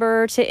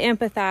remember to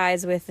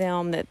empathize with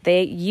them,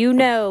 that you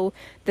know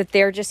that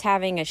they're just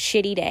having a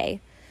shitty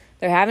day.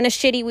 They're having a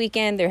shitty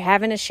weekend. They're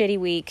having a shitty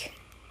week.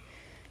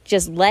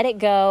 Just let it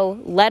go.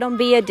 Let them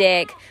be a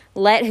dick.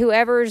 Let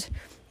whoever's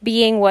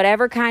being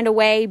whatever kind of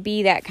way,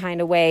 be that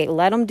kind of way.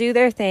 Let them do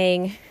their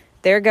thing.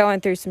 They're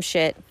going through some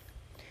shit.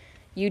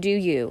 You do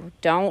you.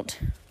 Don't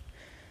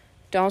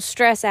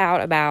stress out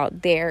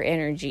about their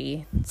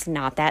energy. It's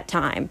not that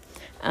time.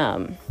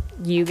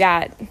 You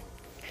got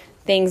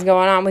things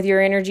going on with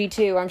your energy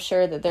too. I'm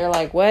sure that they're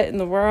like, what in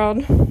the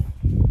world?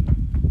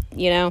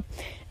 You know?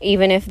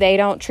 Even if they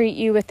don't treat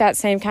you with that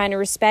same kind of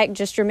respect,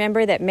 just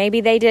remember that maybe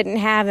they didn't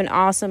have an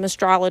awesome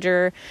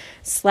astrologer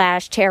 /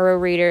 tarot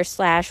reader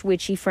 /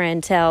 witchy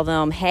friend tell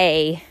them,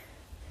 hey,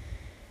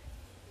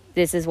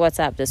 this is what's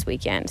up this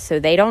weekend. So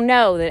they don't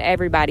know that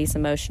everybody's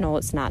emotional.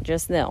 It's not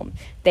just them.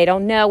 They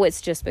don't know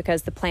it's just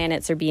because the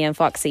planets are being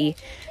foxy.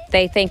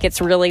 They think it's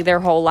really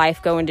their whole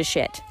life going to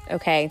shit.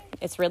 Okay?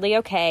 It's really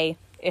okay.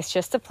 It's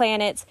just the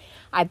planets.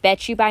 I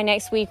bet you by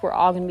next week we're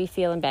all going to be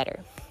feeling better.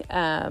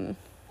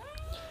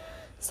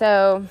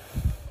 So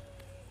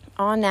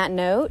on that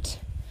note,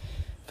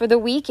 for the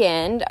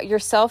weekend, your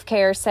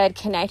self-care said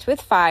connect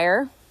with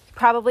fire. You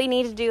probably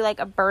need to do like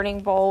a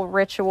burning bowl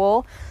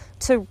ritual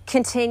to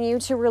continue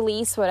to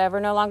release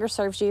whatever no longer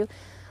serves you.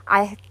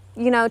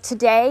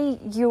 Today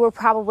you are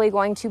probably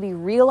going to be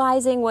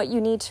realizing what you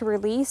need to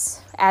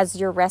release as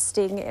you're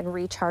resting and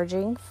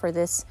recharging for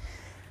this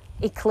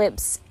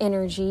eclipse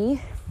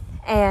energy.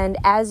 And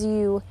as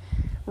you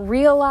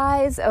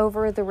realize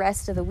over the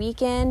rest of the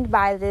weekend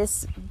by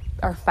this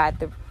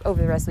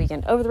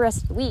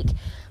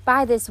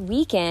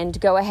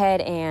weekend, go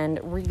ahead and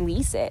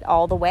release it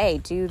all the way.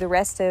 Do the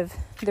rest of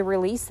the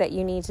release that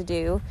you need to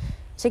do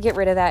to get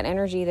rid of that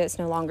energy that's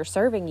no longer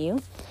serving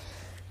you.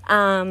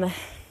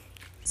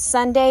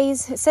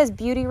 Sundays, it says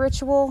beauty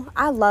ritual.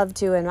 I love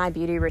doing my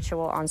beauty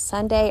ritual on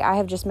Sunday. I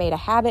have just made a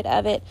habit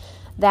of it.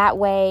 That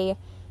way,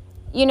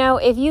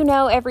 if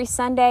every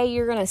Sunday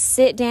you're going to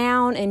sit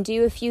down and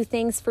do a few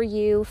things for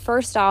you,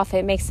 first off,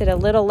 it makes it a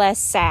little less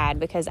sad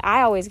because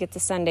I always get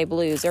the Sunday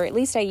blues, or at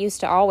least I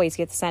used to always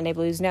get the Sunday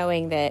blues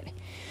knowing that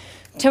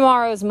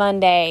tomorrow's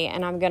Monday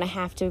and I'm going to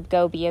have to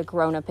go be a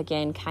grown-up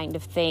again kind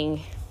of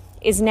thing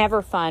is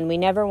never fun. We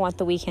never want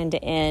the weekend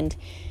to end.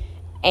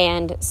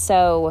 And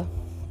so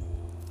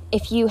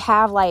if you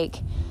have like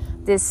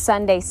this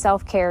Sunday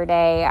self-care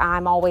day,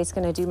 I'm always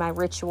going to do my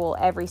ritual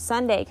every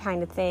Sunday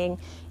kind of thing,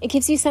 it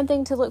gives you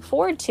something to look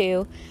forward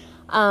to.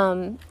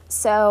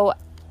 So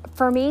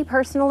for me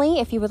personally,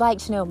 if you would like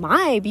to know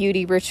my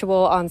beauty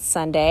ritual on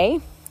Sunday,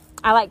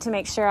 I like to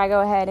make sure I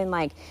go ahead and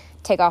like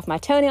take off my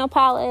toenail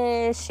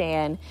polish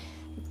and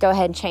go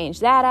ahead and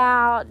change that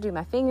out, do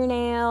my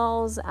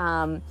fingernails.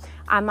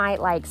 I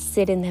might like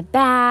sit in the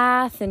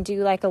bath and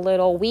do like a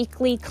little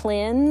weekly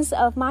cleanse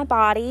of my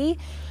body.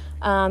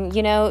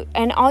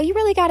 And all you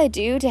really got to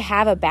do to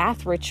have a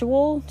bath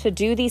ritual, to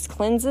do these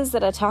cleanses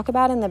that I talk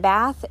about in the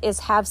bath, is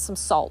have some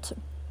salt.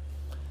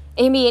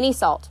 It can be any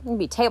salt. It can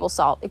be table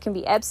salt. It can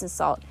be Epsom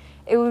salt.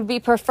 It would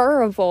be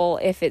preferable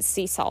if it's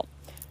sea salt.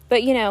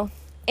 But,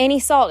 any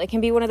salt. It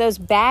can be one of those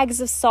bags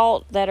of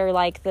salt that are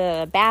like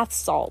the bath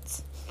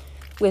salts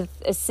with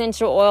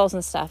essential oils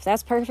and stuff.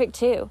 That's perfect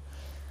too.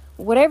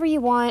 Whatever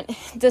you want,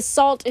 the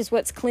salt is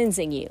what's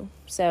cleansing you.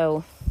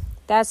 So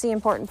that's the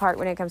important part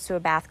when it comes to a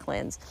bath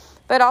cleanse.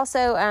 But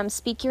also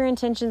speak your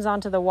intentions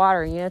onto the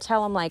water.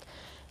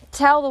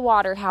 Tell the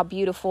water how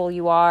beautiful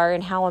you are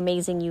and how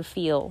amazing you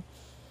feel.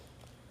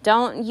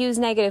 Don't use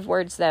negative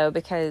words though,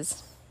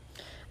 because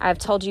I've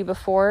told you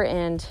before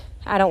and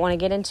I don't want to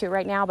get into it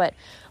right now, but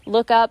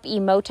look up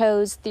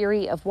Emoto's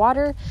theory of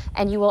water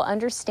and you will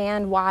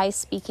understand why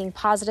speaking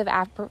positive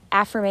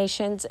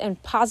affirmations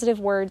and positive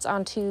words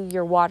onto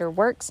your water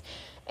works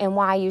and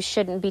why you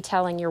shouldn't be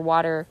telling your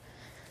water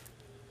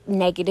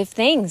negative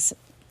things.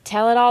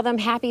 Tell it all them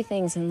happy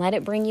things and let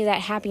it bring you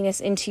that happiness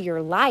into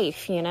your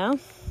life,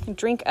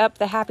 Drink up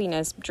the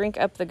happiness. Drink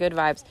up the good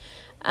vibes.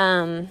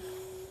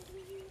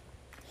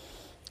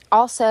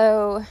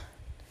 Also,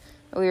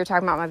 we were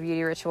talking about my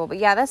beauty ritual, but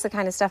yeah, that's the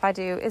kind of stuff I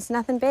do. It's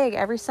nothing big.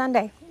 Every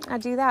Sunday, I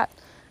do that.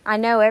 I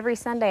know every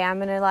Sunday I'm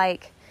going to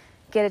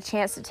get a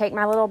chance to take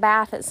my little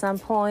bath at some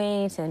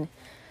point and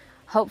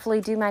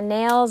hopefully do my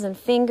nails and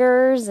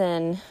fingers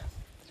and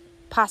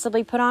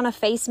possibly put on a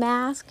face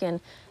mask, and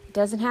it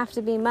doesn't have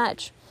to be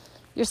much.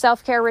 Your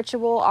self-care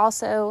ritual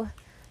also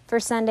for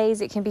Sundays,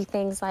 it can be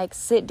things like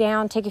sit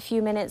down, take a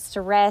few minutes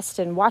to rest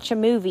and watch a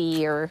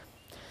movie or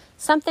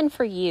something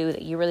for you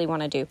that you really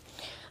want to do.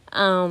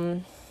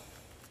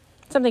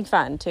 Something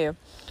fun too.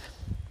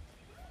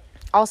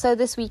 Also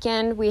this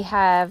weekend we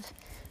have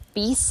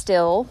Be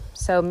Still.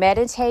 So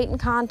meditate and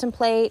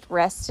contemplate,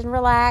 rest and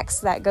relax.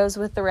 That goes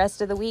with the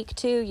rest of the week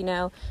too.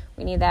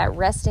 We need that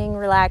resting,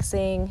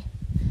 relaxing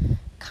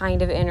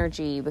kind of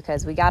energy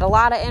because we got a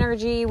lot of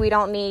energy. We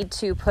don't need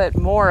to put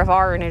more of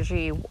our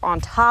energy on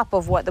top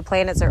of what the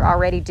planets are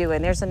already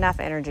doing. There's enough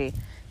energy.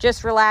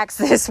 Just relax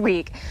this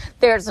week.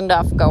 There's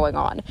enough going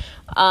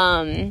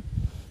on.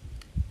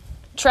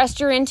 Trust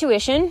your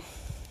intuition.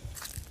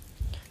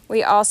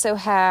 We also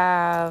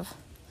have,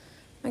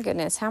 my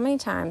goodness, how many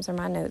times are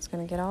my notes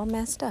going to get all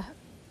messed up?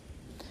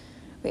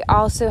 We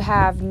also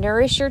have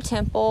nourish your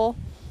temple.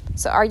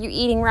 So are you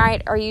eating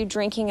right? Are you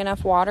drinking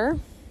enough water?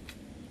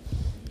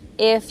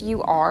 If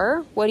you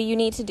are, what do you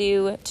need to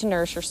do to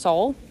nourish your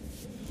soul?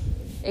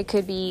 It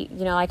could be,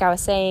 like I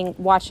was saying,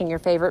 watching your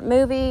favorite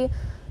movie,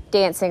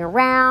 dancing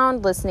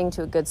around, listening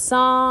to a good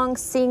song,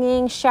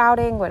 singing,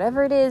 shouting,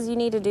 whatever it is you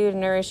need to do to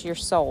nourish your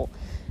soul.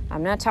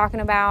 I'm not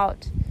talking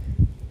about,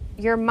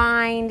 your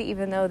mind,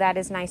 even though that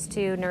is nice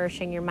too,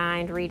 nourishing your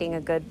mind, reading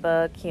a good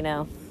book,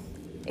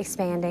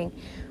 expanding,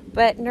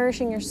 but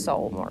nourishing your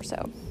soul more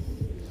so.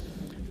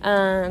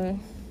 And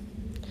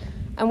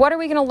what are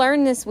we going to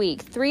learn this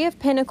week? Three of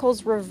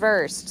Pentacles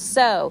reversed.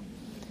 So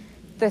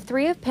the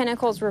Three of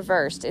Pentacles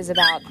reversed is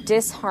about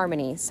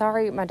disharmony.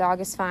 Sorry, my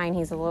dog is fine.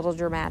 He's a little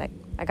dramatic.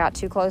 I got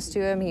too close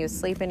to him. He was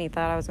sleeping. He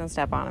thought I was going to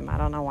step on him. I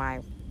don't know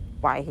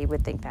why he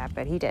would think that,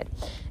 but he did.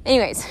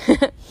 Anyways,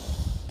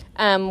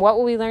 what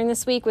will we learn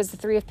this week was the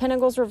Three of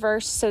Pentacles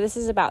reversed. So this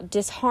is about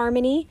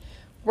disharmony,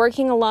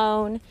 working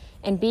alone,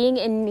 and being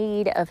in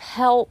need of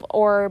help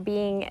or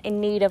being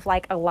in need of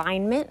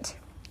alignment.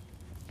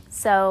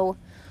 So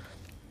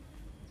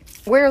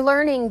we're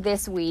learning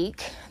this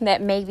week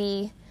that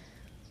maybe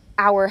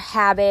our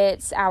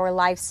habits, our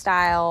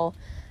lifestyle,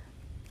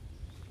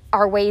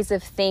 our ways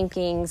of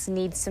thinking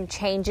need some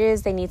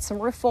changes. They need some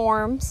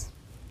reforms.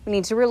 We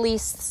need to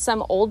release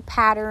some old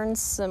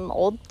patterns, some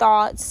old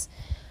thoughts,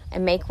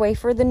 and make way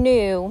for the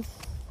new.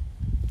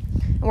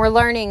 And we're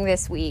learning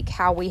this week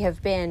how we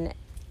have been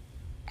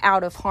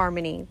out of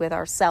harmony with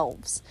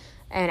ourselves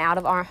and out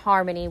of our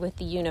harmony with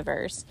the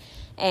universe.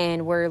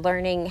 And we're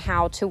learning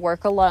how to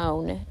work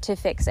alone to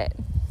fix it.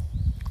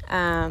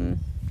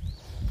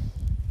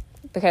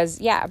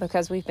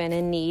 Because we've been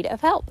in need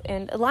of help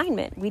and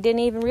alignment. We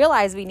didn't even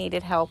realize we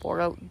needed help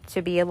or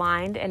to be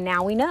aligned. And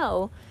now we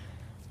know.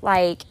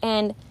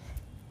 And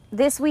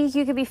this week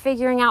you could be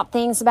figuring out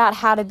things about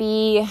how to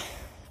be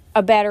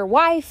a better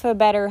wife, a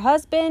better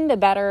husband, a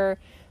better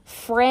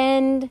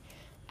friend,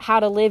 how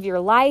to live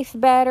your life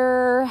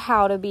better,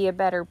 how to be a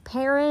better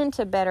parent,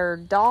 a better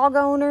dog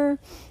owner.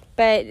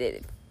 But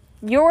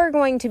you're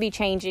going to be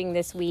changing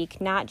this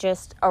week, not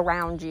just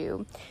around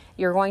you.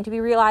 You're going to be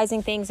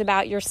realizing things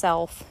about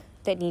yourself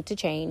that need to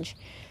change.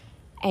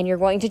 And you're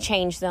going to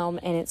change them,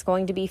 and it's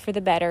going to be for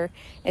the better.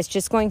 It's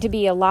just going to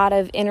be a lot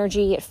of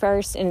energy at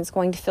first, and it's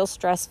going to feel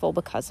stressful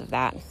because of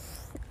that.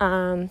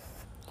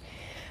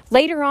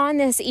 Later on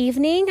this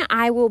evening,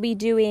 I will be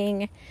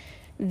doing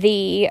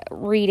the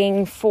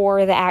reading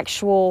for the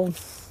actual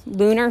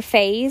lunar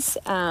phase.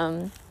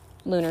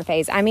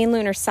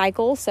 Lunar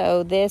cycle.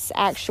 So this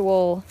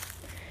actual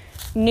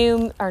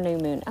new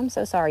moon. I'm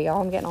so sorry,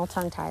 y'all. I'm getting all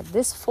tongue-tied.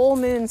 This full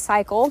moon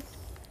cycle.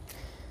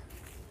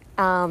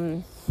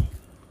 But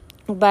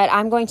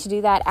I'm going to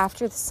do that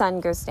after the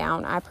sun goes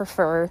down. I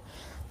prefer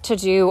to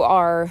do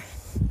our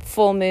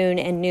full moon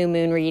and new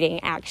moon reading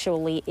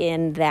actually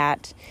in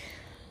that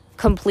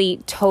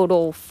complete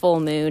total full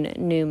moon,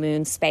 new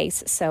moon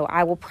space. So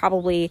I will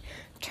probably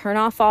turn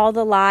off all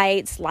the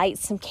lights, light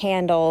some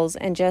candles,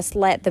 and just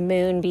let the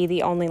moon be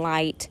the only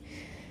light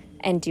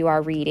and do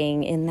our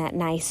reading in that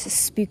nice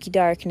spooky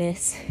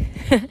darkness.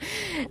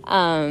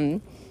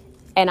 And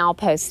I'll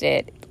post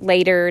it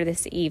later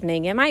this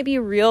evening. It might be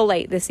real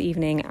late this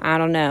evening. I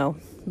don't know.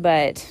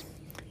 But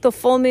the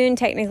full moon,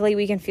 technically,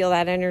 we can feel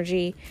that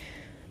energy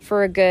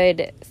for a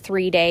good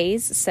 3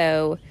 days.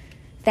 So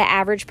the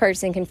average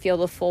person can feel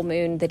the full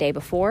moon the day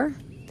before,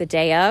 the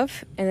day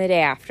of, and the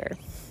day after.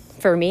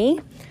 For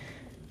me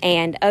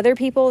and other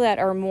people that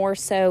are more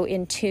so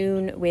in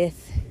tune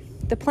with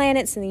the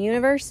planets and the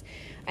universe.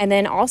 And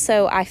then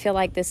also, I feel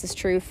like this is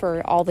true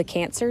for all the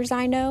Cancers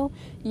I know.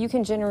 You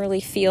can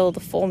generally feel the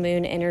full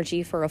moon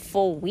energy for a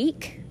full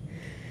week,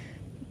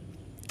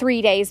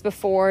 3 days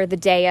before, the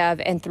day of,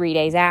 and 3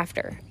 days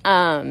after.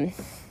 And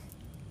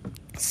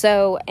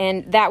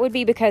that would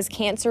be because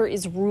Cancer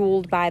is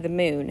ruled by the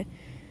moon.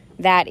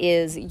 That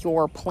is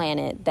your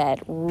planet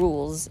that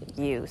rules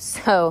you.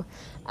 So,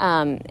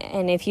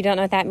 and if you don't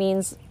know what that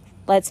means,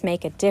 let's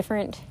make a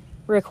different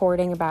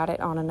recording about it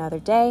on another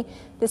day.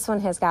 This one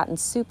has gotten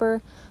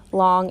super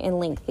long and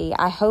lengthy.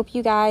 I hope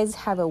you guys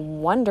have a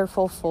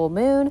wonderful full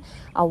moon,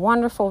 a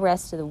wonderful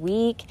rest of the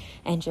week,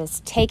 and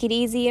just take it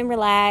easy and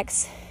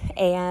relax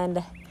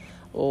and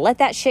let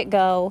that shit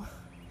go.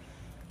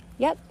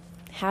 Yep.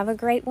 Have a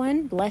great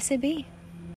one. Blessed be.